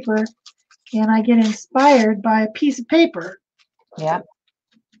my paper and I get inspired by a piece of paper. Yeah.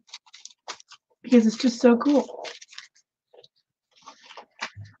 Because it's just so cool.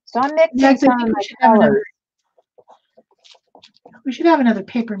 So I'm mixing Next, I some think of we my should have colors. We should have another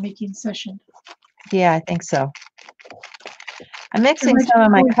paper making session. Yeah, I think so. I'm mixing Right. some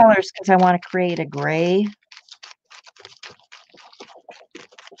of my colors because I want to create a gray.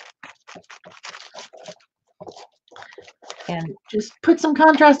 And just put some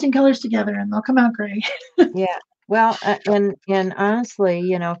contrasting colors together and they'll come out gray. yeah, well, and honestly,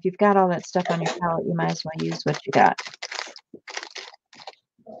 you know, if you've got all that stuff on your palette, you might as well use what you got,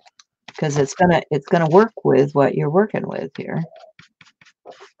 because it's gonna work with what you're working with here,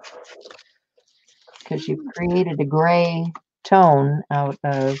 because you've created a gray tone out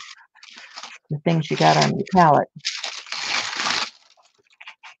of the things you got on your palette.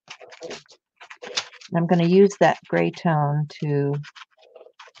 I'm going to use that gray tone to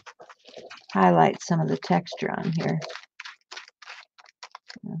highlight some of the texture on here.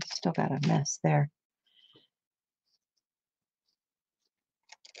 still got a mess there.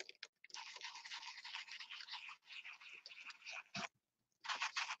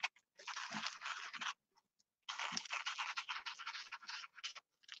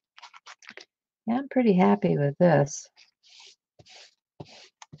 Yeah, I'm pretty happy with this.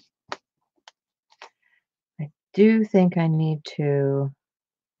 I do think I need to,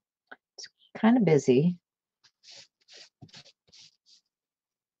 it's kind of busy.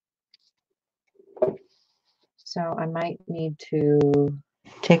 So I might need to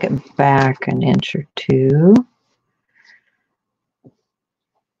take it back an inch or two.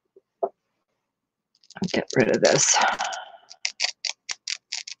 I'll get rid of this.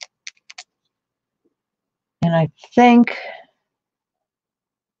 And I think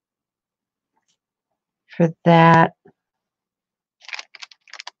for that,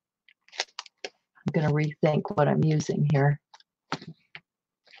 I'm going to rethink what I'm using here.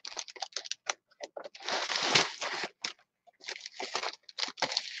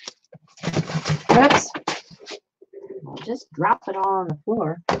 Oops. Just drop it all on the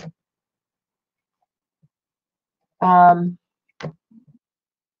floor.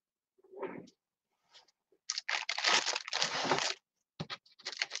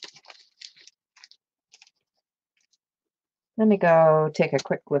 Let me go take a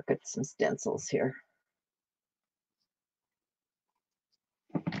quick look at some stencils here.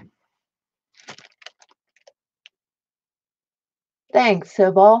 Thanks,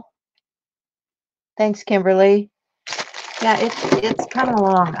 Sybil. Thanks, Kimberly. Yeah, it's coming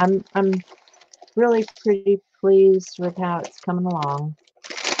along. I'm really pretty pleased with how it's coming along.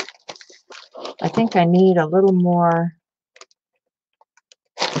 I think I need a little more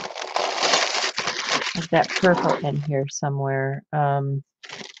of that purple in here somewhere. What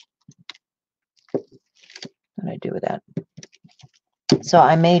did I do with that? So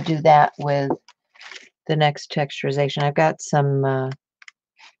I may do that with the next texturization. I've got some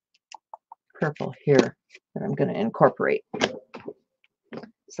purple here that I'm going to incorporate.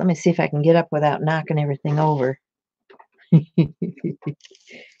 So let me see if I can get up without knocking everything over.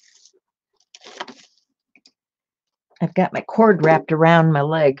 I've got my cord wrapped around my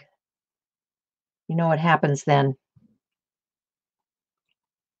leg. You know what happens then.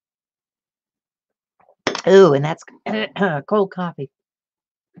 Ooh, and that's cold coffee.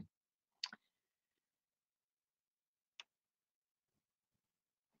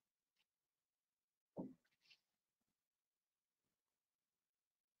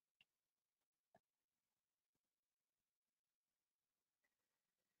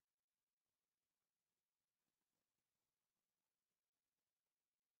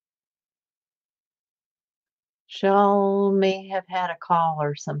 Shel may have had a call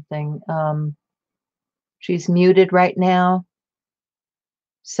or something. She's muted right now,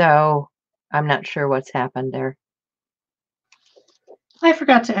 so I'm not sure what's happened there. I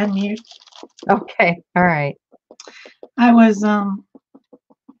forgot to unmute. Okay, all right. I was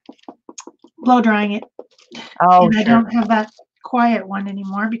blow drying it. Oh, and I sure. don't have that quiet one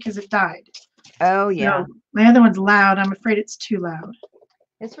anymore because it died. Oh, yeah. So my other one's loud. I'm afraid it's too loud.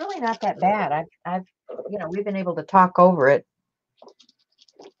 It's really not that bad. I've, you know, we've been able to talk over it.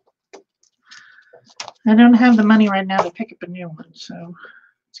 I don't have the money right now to pick up a new one, so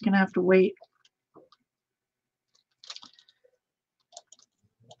it's gonna have to wait.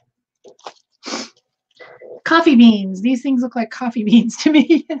 Coffee beans. These things look like coffee beans to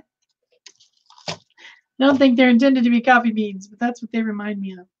me. I don't think they're intended to be coffee beans, but that's what they remind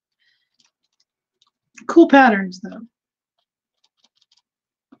me of. Cool patterns, though.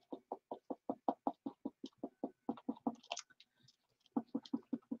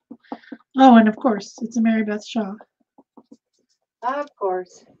 Oh, and of course, it's a Mary Beth Shaw. Of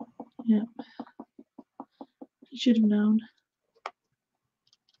course. Yeah. You should have known.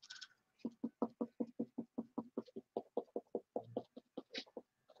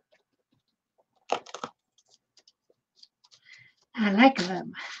 I like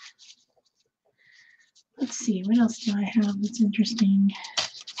them. Let's see, what else do I have that's interesting?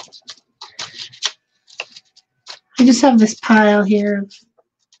 I just have this pile here of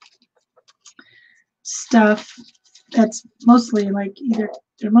stuff that's mostly like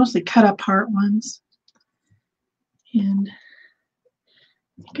they're mostly cut apart ones. And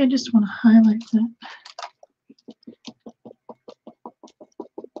I think I just want to highlight that.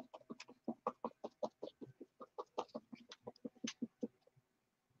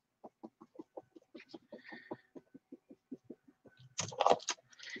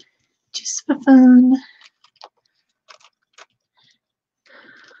 Just for fun.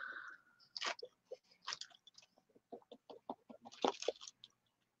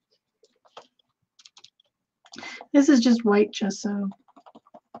 This is just white gesso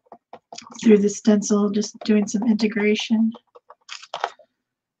through the stencil, just doing some integration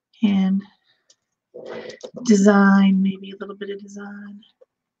and design, maybe a little bit of design.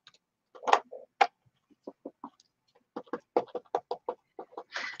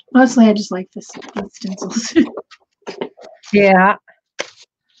 Mostly I just like the stencils. Yeah.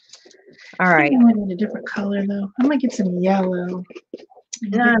 All I right. think I might need a different color though. I might get some yellow.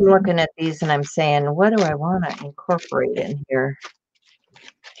 Now I'm looking at these and I'm saying, what do I want to incorporate in here?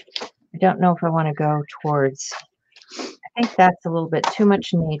 I don't know if I want to go towards, I think that's a little bit too much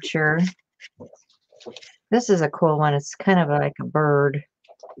nature. This is a cool one. It's kind of like a bird,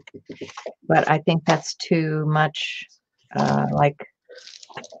 but I think that's too much, I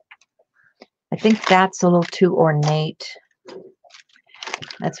think that's a little too ornate.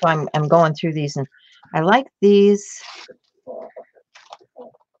 That's why I'm going through these, and I like these.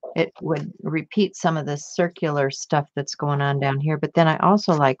 It would repeat some of the circular stuff that's going on down here, but then I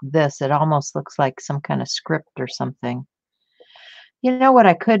also like this. It almost looks like some kind of script or something. You know what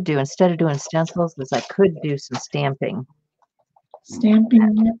I could do instead of doing stencils is I could do some stamping.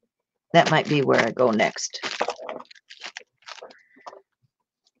 Stamping, yep. That might be where I go next.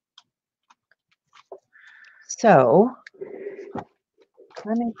 So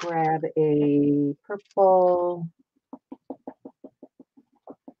let me grab a purple.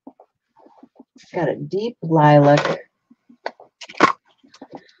 Got a deep lilac.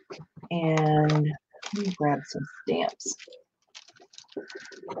 And let me grab some stamps.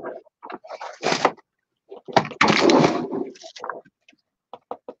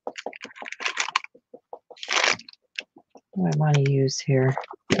 What do I want to use here?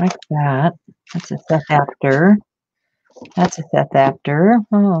 Like that. That's a Seth after. That's a Seth after.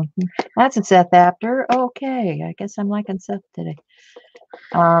 Oh, that's a Seth after. Okay, I guess I'm liking Seth today.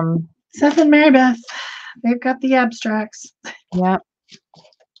 Seth and Mary Beth, they've got the abstracts. Yeah.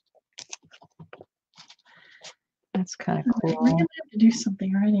 That's kind of cool. I'm gonna have to do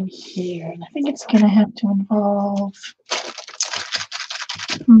something right in here, and I think it's gonna have to involve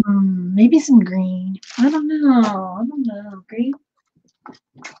maybe some green. I don't know. Green,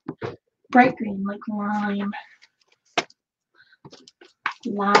 bright green, like lime.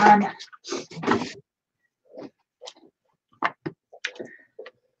 Lime.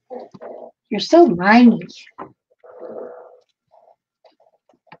 You're so limey.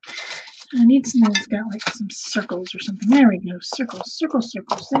 I need something that's got like some circles or something. There we go. Circles, circles,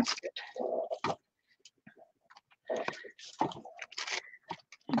 circles. That's good.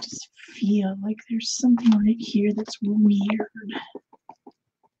 I just feel like there's something right here that's weird.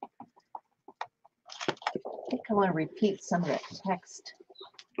 I think I want to repeat some of that text.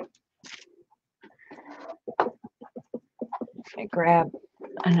 I grab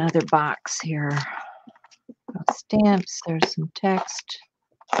another box here of stamps. There's some text.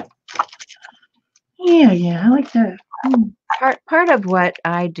 Yeah, I like that. Part of what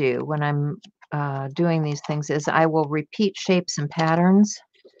I do when I'm doing these things is I will repeat shapes and patterns.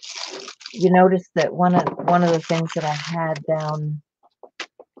 You notice that one of the things that I had down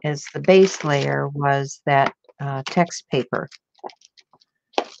as the base layer was that text paper.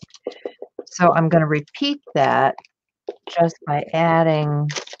 So I'm going to repeat that just by adding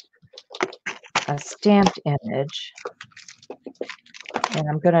a stamped image. And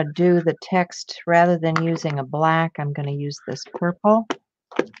I'm going to do the text, rather than using a black, I'm going to use this purple.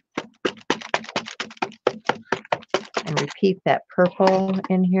 And repeat that purple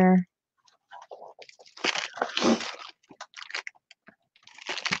in here.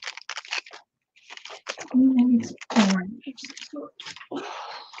 Maybe it's orange.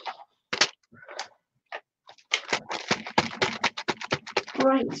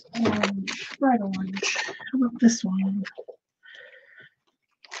 Bright orange. Bright orange. How about this one?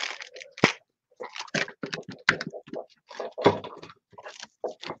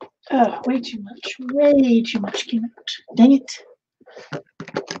 Oh, way too much. Way too much came out. Dang it.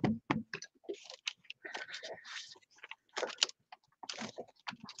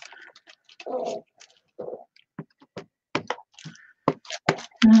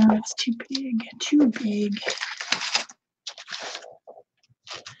 No, it's too big. Too big.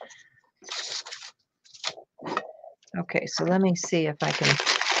 Okay, so let me see if I can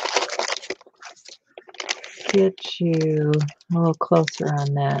get you a little closer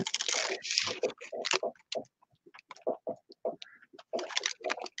on that.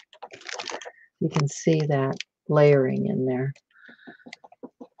 You can see that layering in there.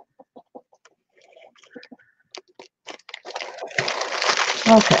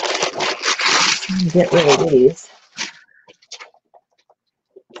 Okay, get rid of these.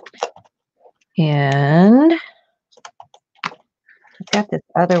 And I've got this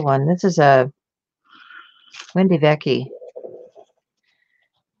other one. This is a Wendy Vecchi.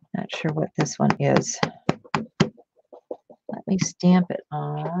 Not sure what this one is. Let me stamp it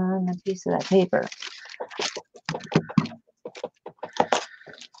on a piece of that paper.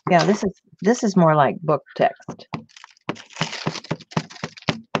 Yeah, this is more like book text.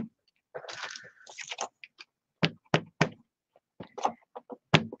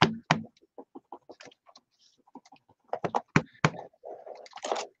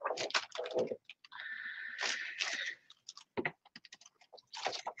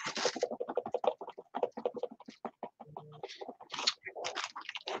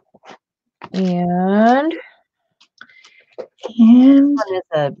 And this one is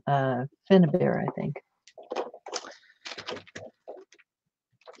a Finnebear, I think.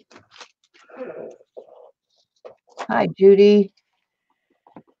 Hi, Judy.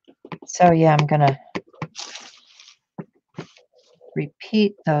 So yeah, I'm gonna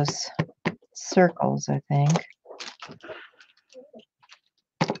repeat those circles, I think.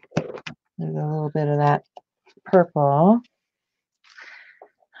 There's a little bit of that purple.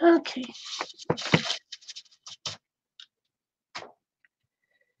 Okay.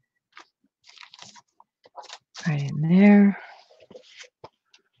 Right in there.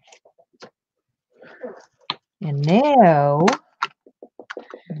 And now,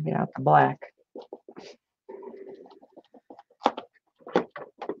 get out the black.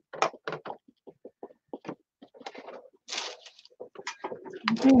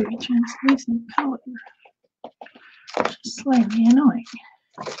 Very translucent color. Just slightly annoying.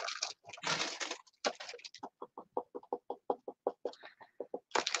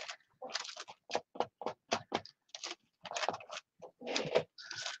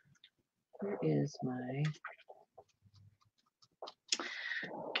 Where is my...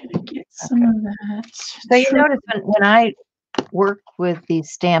 Gonna get some of that. So you notice when I work with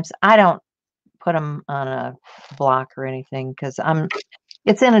these stamps, I don't put them on a block or anything because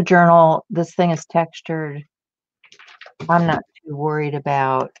it's in a journal. This thing is textured. I'm not too worried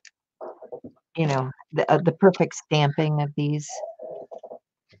about, you know, the perfect stamping of these.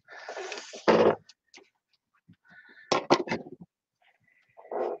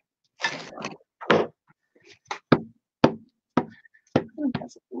 It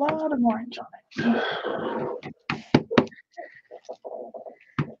has a lot of orange on it.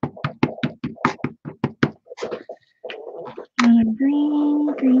 And green,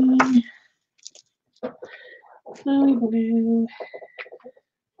 blue.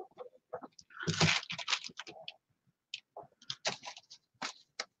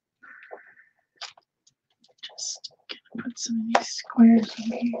 Just gonna put some of these squares in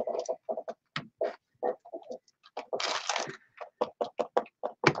here.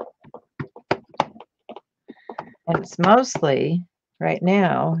 And it's mostly, right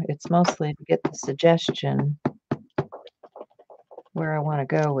now, it's mostly to get the suggestion where I want to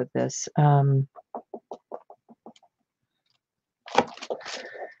go with this. Go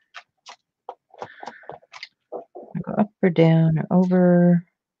up or down or over.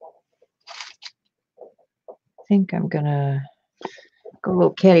 I think I'm gonna go a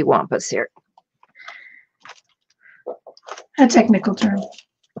little cattywampus here. A technical term.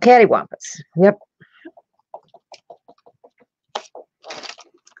 Cattywampus. Yep.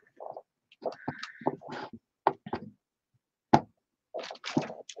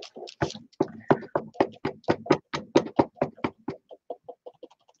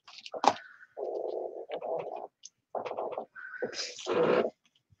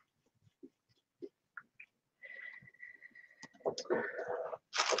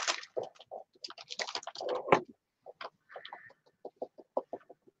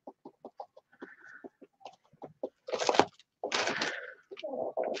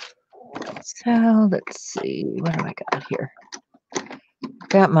 So let's see, what have I got here?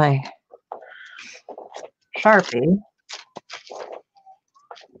 Got my Sharpie.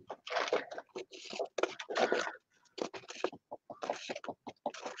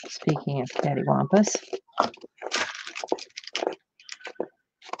 Speaking of cattywampus.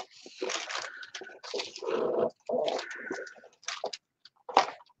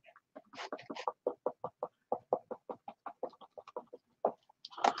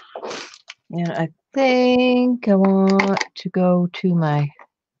 And I think I want to go to my...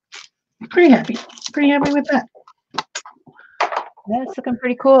 Pretty happy with that. That's looking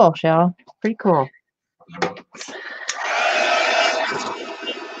pretty cool, Shel. Pretty cool.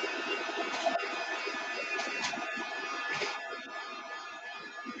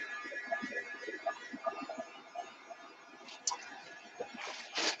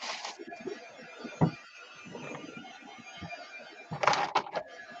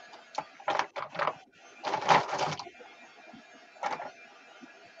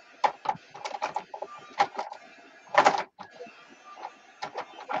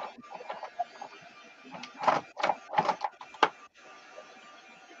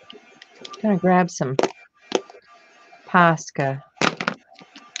 Gonna grab some Posca.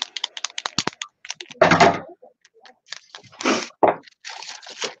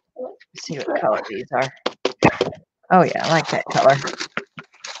 See what color these are. Oh yeah, I like that color.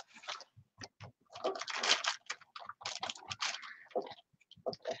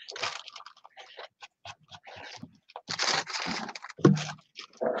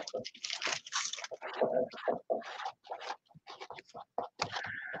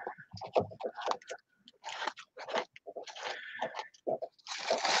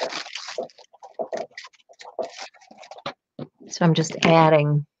 So I'm just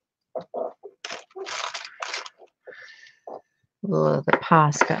adding a little of the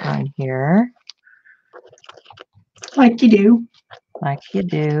Posca on here. Like you do. Like you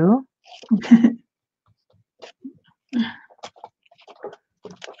do.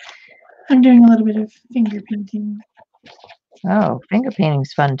 I'm doing a little bit of finger painting. Oh, finger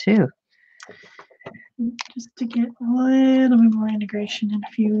painting's fun too. Just to get a little bit more integration in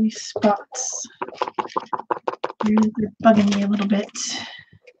a few of these spots. They're bugging me a little bit.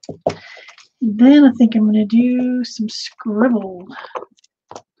 And then I think I'm going to do some scribble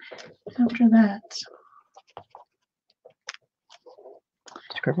after that.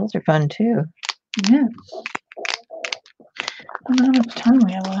 Scribbles are fun too. Yeah. I don't know how much time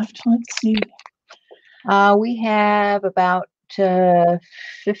we have left. Let's see. We have about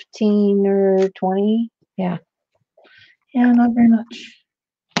 15 or 20. Yeah. Yeah, not very much.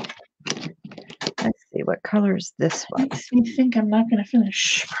 Let's see, what color is this one? Makes me think I'm not going to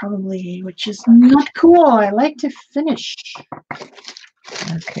finish, probably, which is not cool. I like to finish.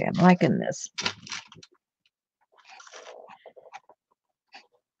 Okay, I'm liking this.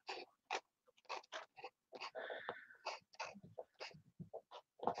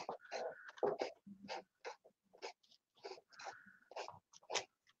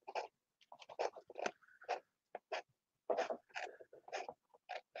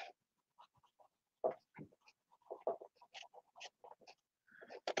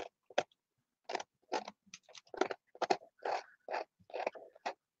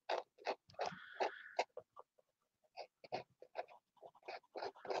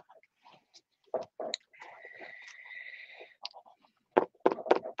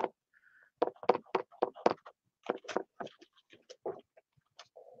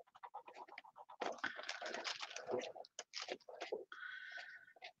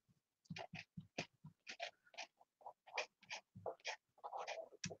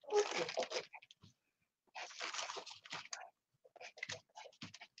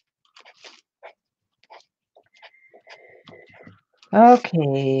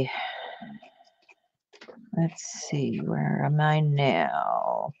 Okay. Let's see, where am I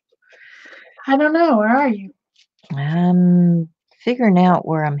now? I don't know. Where are you? I'm figuring out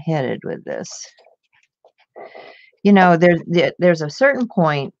where I'm headed with this. You know, there's a certain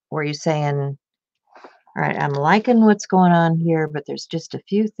point where you're saying, all right, I'm liking what's going on here, but there's just a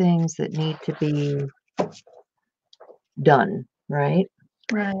few things that need to be done, right?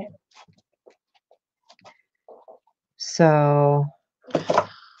 Right. So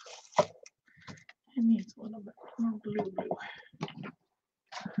It needs a little bit more blue.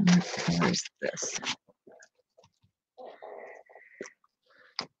 what color is this?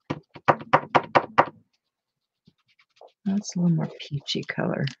 That's a little more peachy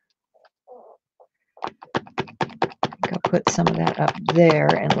color. I think I'll put some of that up there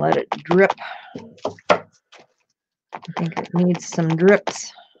and let it drip. I think it needs some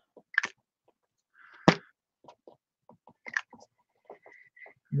drips.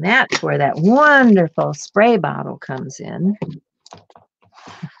 And that's where that wonderful spray bottle comes in.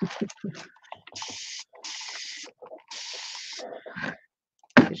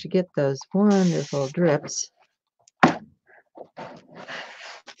 Because you get those wonderful drips.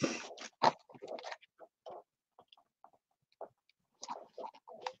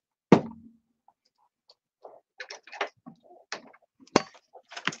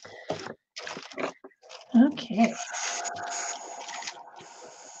 Okay.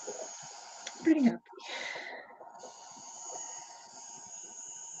 Pretty happy.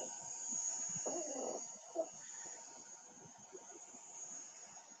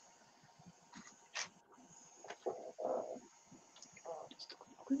 Just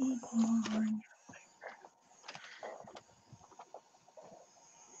a little more.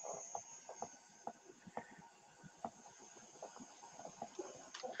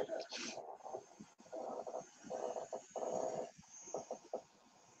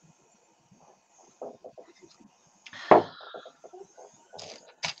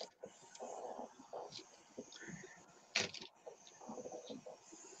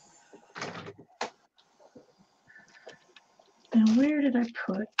 Now, where did I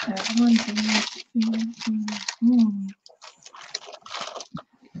put that one thing?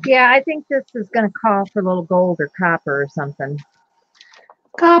 Yeah, I think this is going to call for a little gold or copper or something.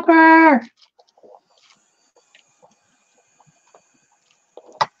 Copper!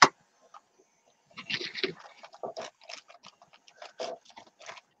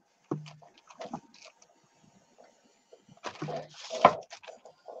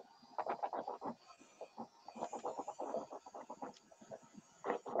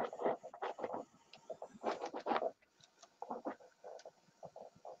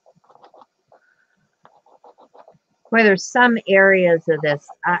 Where there's some areas of this,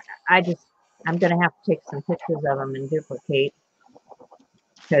 I'm going to have to take some pictures of them and duplicate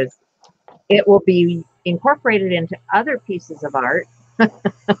because it will be incorporated into other pieces of art.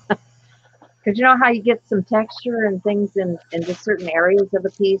 Because you know how you get some texture and things in just certain areas of a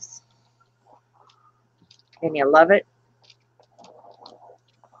piece and you love it?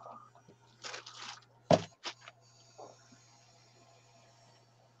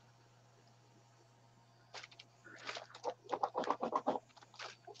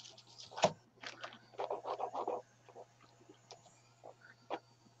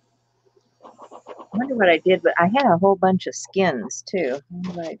 I wonder what I did, but I had a whole bunch of skins too. I wonder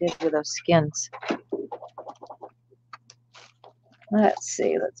what I did with those skins. Let's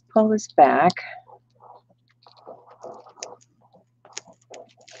see, let's pull this back.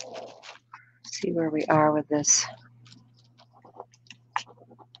 See where we are with this.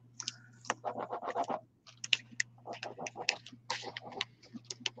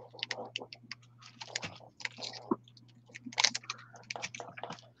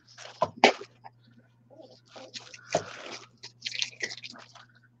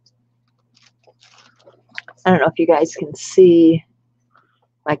 I don't know if you guys can see,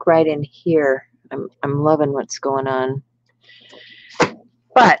 like right in here. I'm loving what's going on.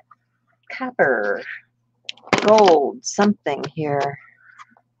 But copper, gold, something here.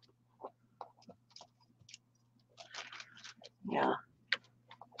 Yeah.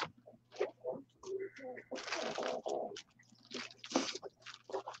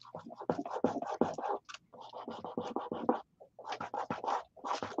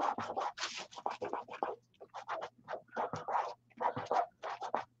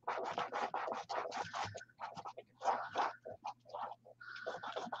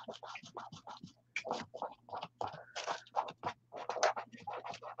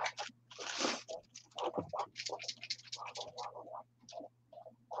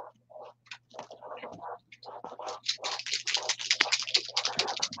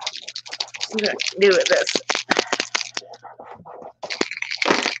 What do I do with this?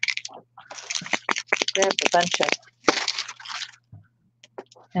 Grab a bunch of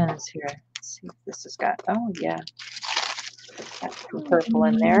pens here. Let's see if this has got, oh yeah, got some purple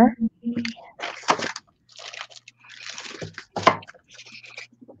in there.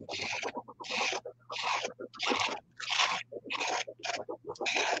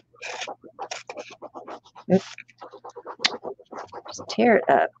 Oops. Just tear it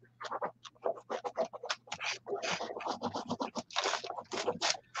up.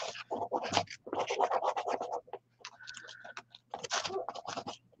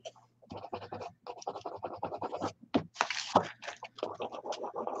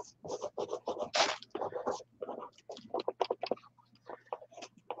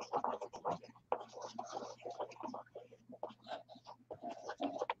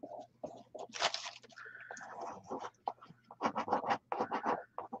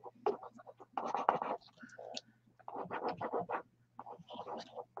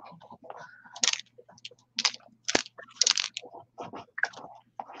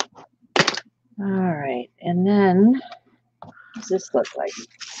 All right, and then what does this look like?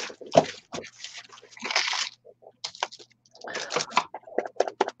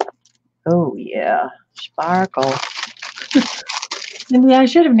 Oh yeah, sparkle. Maybe I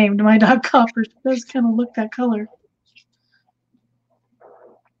should have named my dog Copper. It does kind of look that color.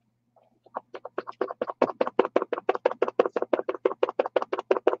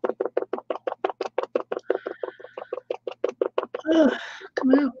 Ugh,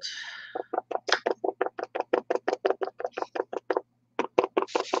 come out.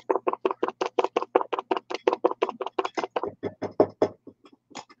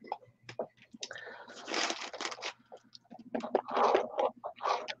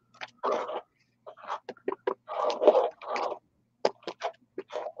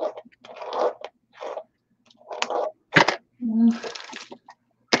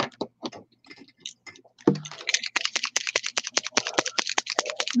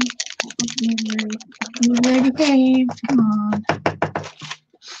 Very behave. Come on.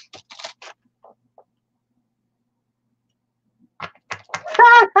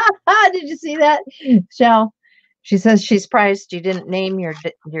 Did you see that, Shel? She says she's surprised you didn't name your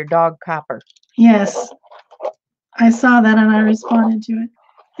dog Copper. Yes, I saw that and I responded to it.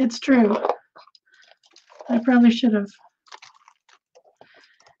 It's true. I probably should have.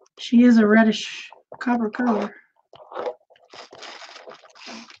 She is a reddish copper color.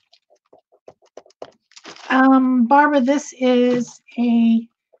 Barbara, this is a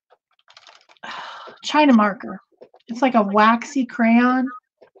China marker. It's like a waxy crayon.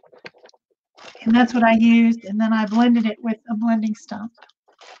 And that's what I used. And then I blended it with a blending stump.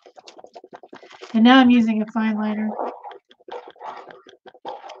 And now I'm using a fine liner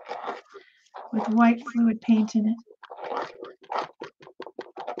with white fluid paint in it.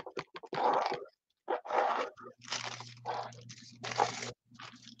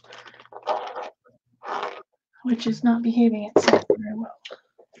 Which is not behaving itself very well.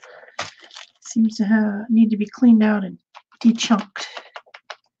 Seems to need to be cleaned out and dechunked.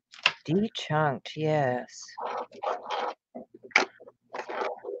 Dechunked, yes.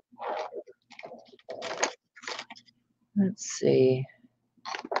 Let's see.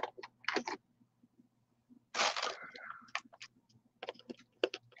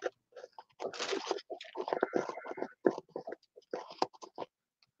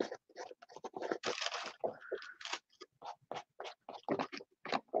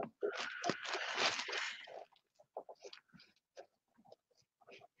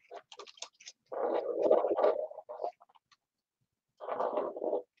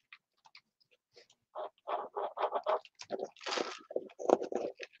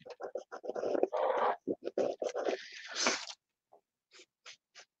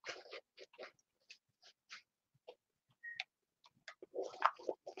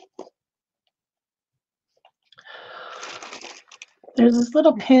 There's this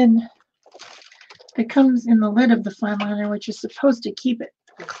little pin that comes in the lid of the fine liner, which is supposed to keep it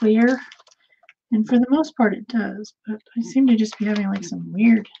clear. And for the most part, it does. But I seem to just be having like some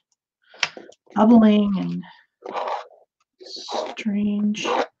weird bubbling and strange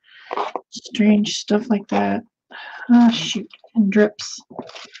stuff like that. Ah, shoot, and drips.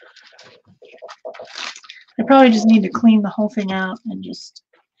 I probably just need to clean the whole thing out and just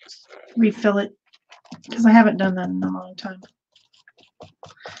refill it because I haven't done that in a long time.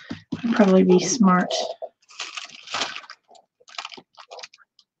 I'd probably be smart.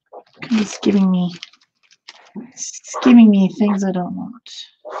 It's giving me things I don't want.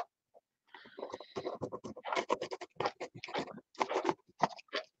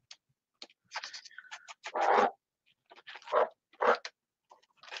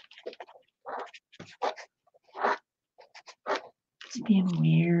 It's being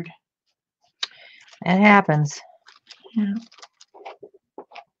weird. It happens. Yeah.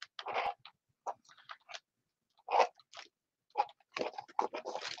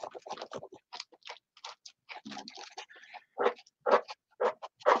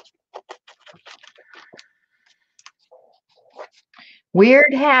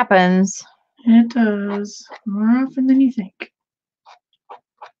 Weird happens. It does more often than you think.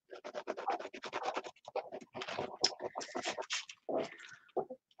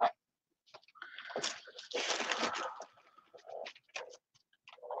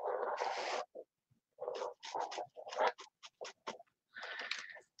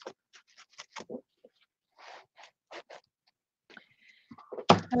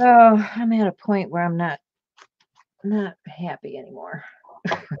 Oh, I'm at a point where I'm not happy anymore.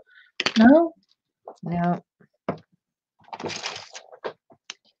 No? No.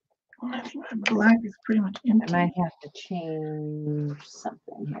 I think my black is pretty much empty. I might have to change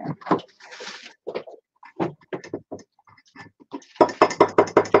something here.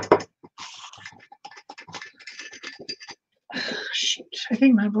 Shoot, I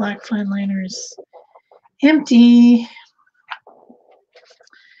think my black fine liner is empty.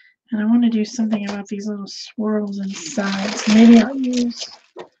 And I want to do something about these little swirls inside. So maybe I'll use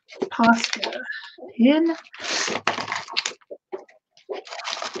Posca pin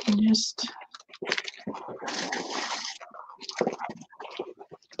and just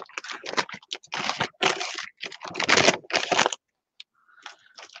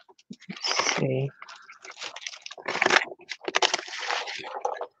See.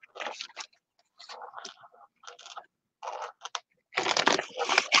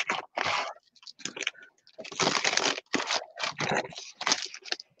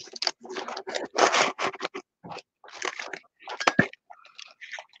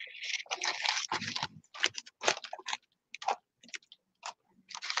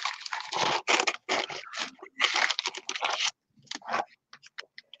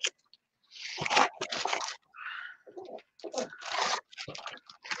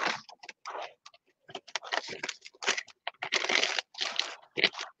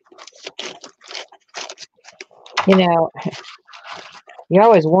 You know, you're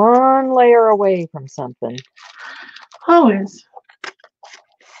always one layer away from something. Always.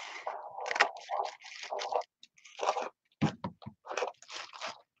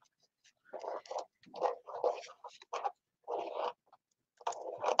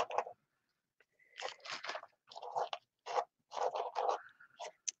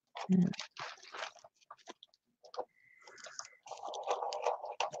 Yeah.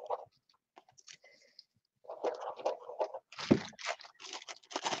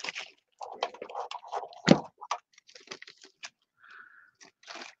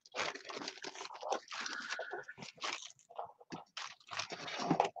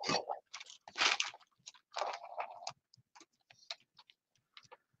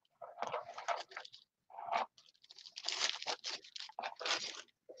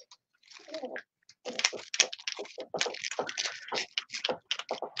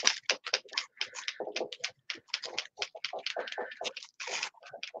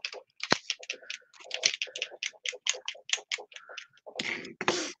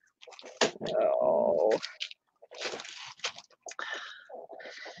 Oh.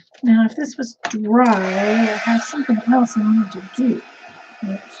 Now, if this was dry, I have something else I need to do.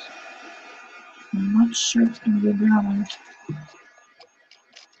 But I'm not sure it's going to be dry.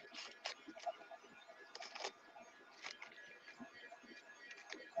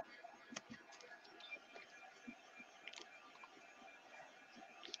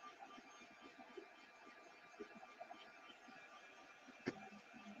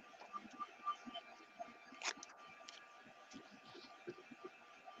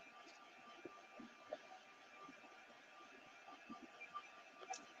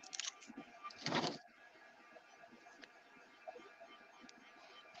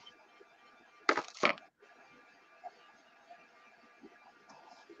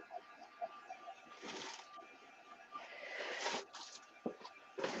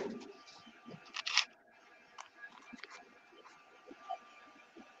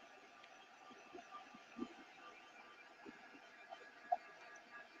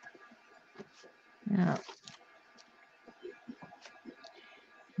 No.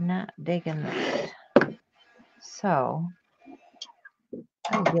 Not digging that. So,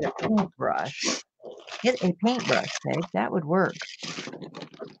 I would get a paintbrush. Get a paintbrush, babe. That would work.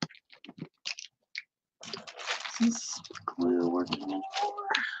 Is this glue working anymore?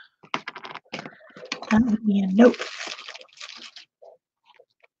 That would be a nope.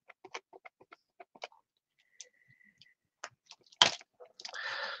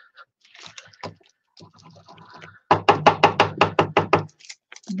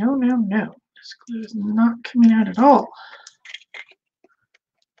 No, no, no. This glue is not coming out at all.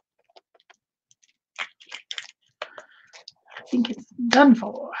 I think it's done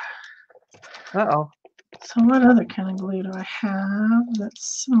for. Uh-oh. So what other kind of glue do I have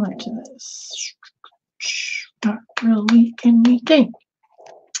that's similar to this? Not really anything.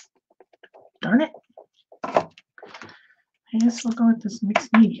 Darn it. I guess we'll go with this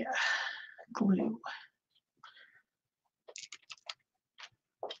mixed media glue.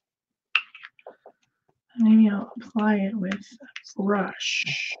 Maybe I'll apply it with a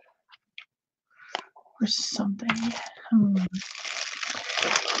brush or something.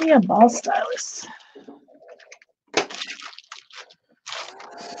 Maybe a ball stylus.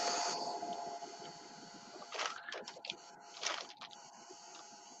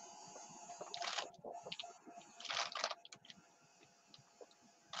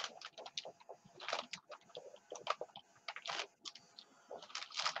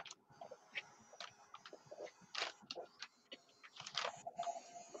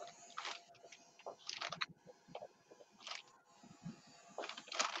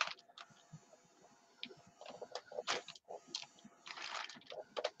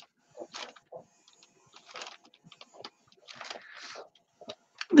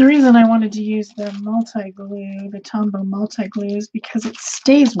 The reason I wanted to use the multi-glue, the Tombow multi-glue, is because it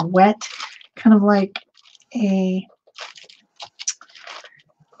stays wet, kind of like a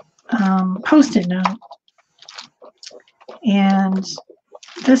Post-it note. And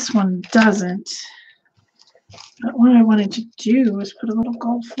this one doesn't. But what I wanted to do was put a little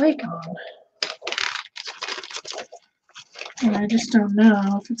gold flake on. And I just don't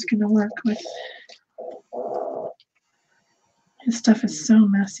know if it's going to work with. His stuff is so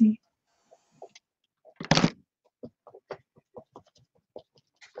messy.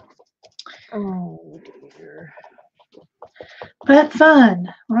 Oh, dear. But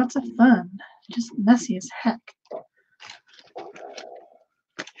fun. Lots of fun. Just messy as heck.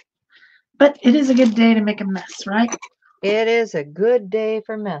 But it is a good day to make a mess, right? It is a good day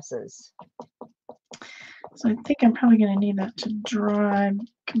for messes. So I think I'm probably going to need that to dry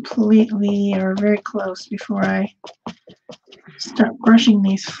completely or very close before I start brushing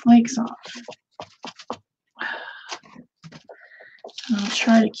these flakes off. And I'll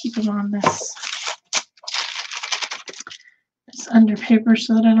try to keep them on this under paper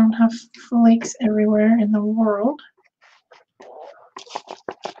so that I don't have flakes everywhere in the world.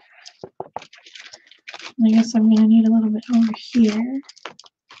 I guess I'm going to need a little bit over here.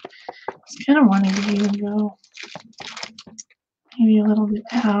 I was kind of wanting to even go maybe a little bit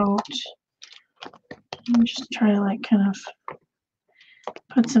out. And just try to like kind of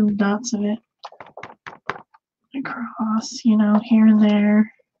put some dots of it across, you know, here and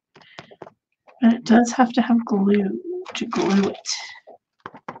there. But it does have to have glue to glue it.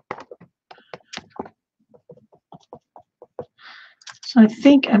 So I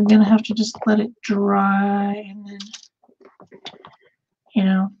think I'm going to have to just let it dry and then, you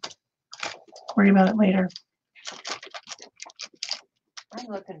know, worry about it later. I'm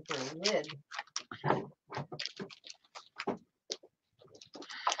looking for a lid. Might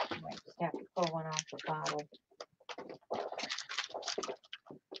just have to pull one off the bottle.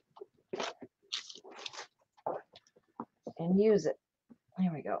 And use it.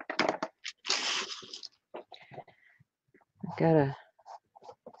 There we go. I've got a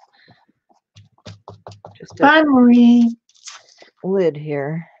Bye, Marie. Lid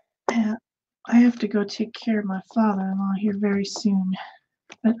here. Yeah, I have to go take care of my father-in-law here very soon.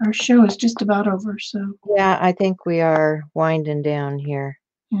 But our show is just about over, so. Yeah, I think we are winding down here.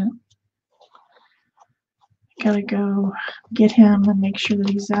 Yeah. Gotta go get him and make sure that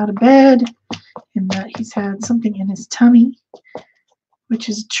he's out of bed and that he's had something in his tummy, which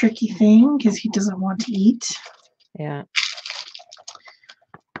is a tricky thing because he doesn't want to eat. Yeah.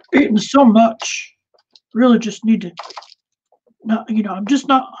 Eating so much. Really just need to, not, you know, I'm just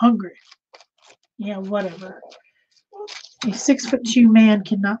not hungry. Yeah, whatever. A 6'2" man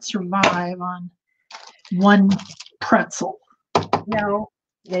cannot survive on one pretzel. No,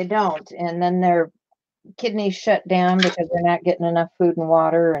 they don't. And then their kidneys shut down because they're not getting enough food and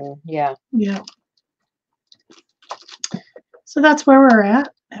water. And yeah. Yeah. So that's where we're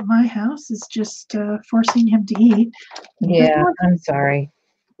at my house, is just forcing him to eat. Yeah, I'm sorry.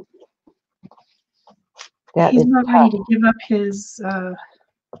 He's not ready to give up his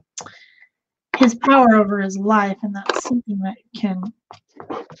power over his life, and that's something that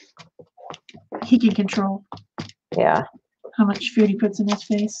he can control. Yeah. How much food he puts in his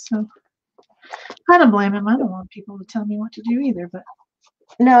face. So I don't blame him. I don't want people to tell me what to do either, but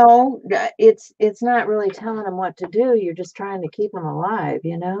no, it's not really telling them what to do. You're just trying to keep them alive,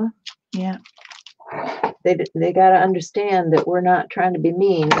 you know? Yeah. They got to understand that we're not trying to be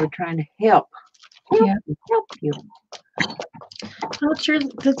mean. We're trying to help. Help you. I'm not sure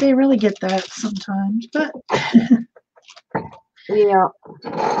that they really get that sometimes, but yeah.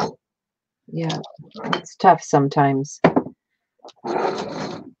 Yeah. It's tough sometimes.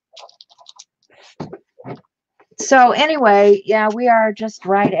 So anyway, yeah, we are just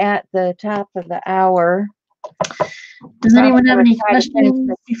right at the top of the hour. Does anyone have any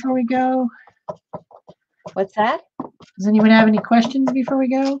questions before we go? What's that? Does anyone have any questions before we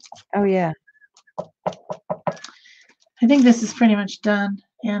go? Oh, yeah. I think this is pretty much done.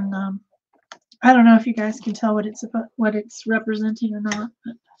 And I don't know if you guys can tell what it's about, what it's representing or not.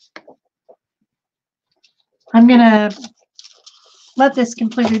 But I'm going to let this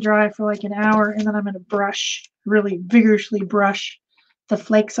completely dry for like an hour, and then I'm going to really vigorously brush the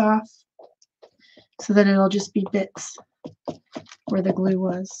flakes off so that it'll just be bits where the glue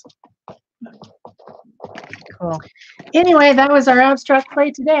was. Cool. Anyway, that was our abstract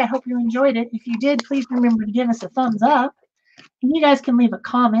play today. I hope you enjoyed it. If you did, please remember to give us a thumbs up. And you guys can leave a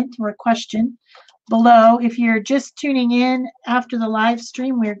comment or a question below. If you're just tuning in after the live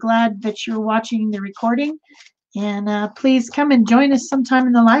stream, we're glad that you're watching the recording. And please come and join us sometime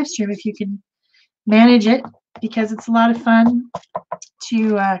in the live stream if you can manage it, because it's a lot of fun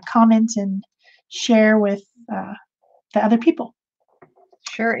to comment and share with the other people.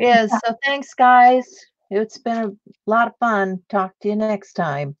 Sure is. Yeah. So thanks, guys. It's been a lot of fun. Talk to you next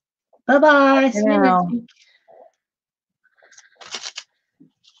time. Bye-bye. See you next week.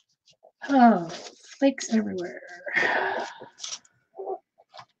 Oh, flakes everywhere.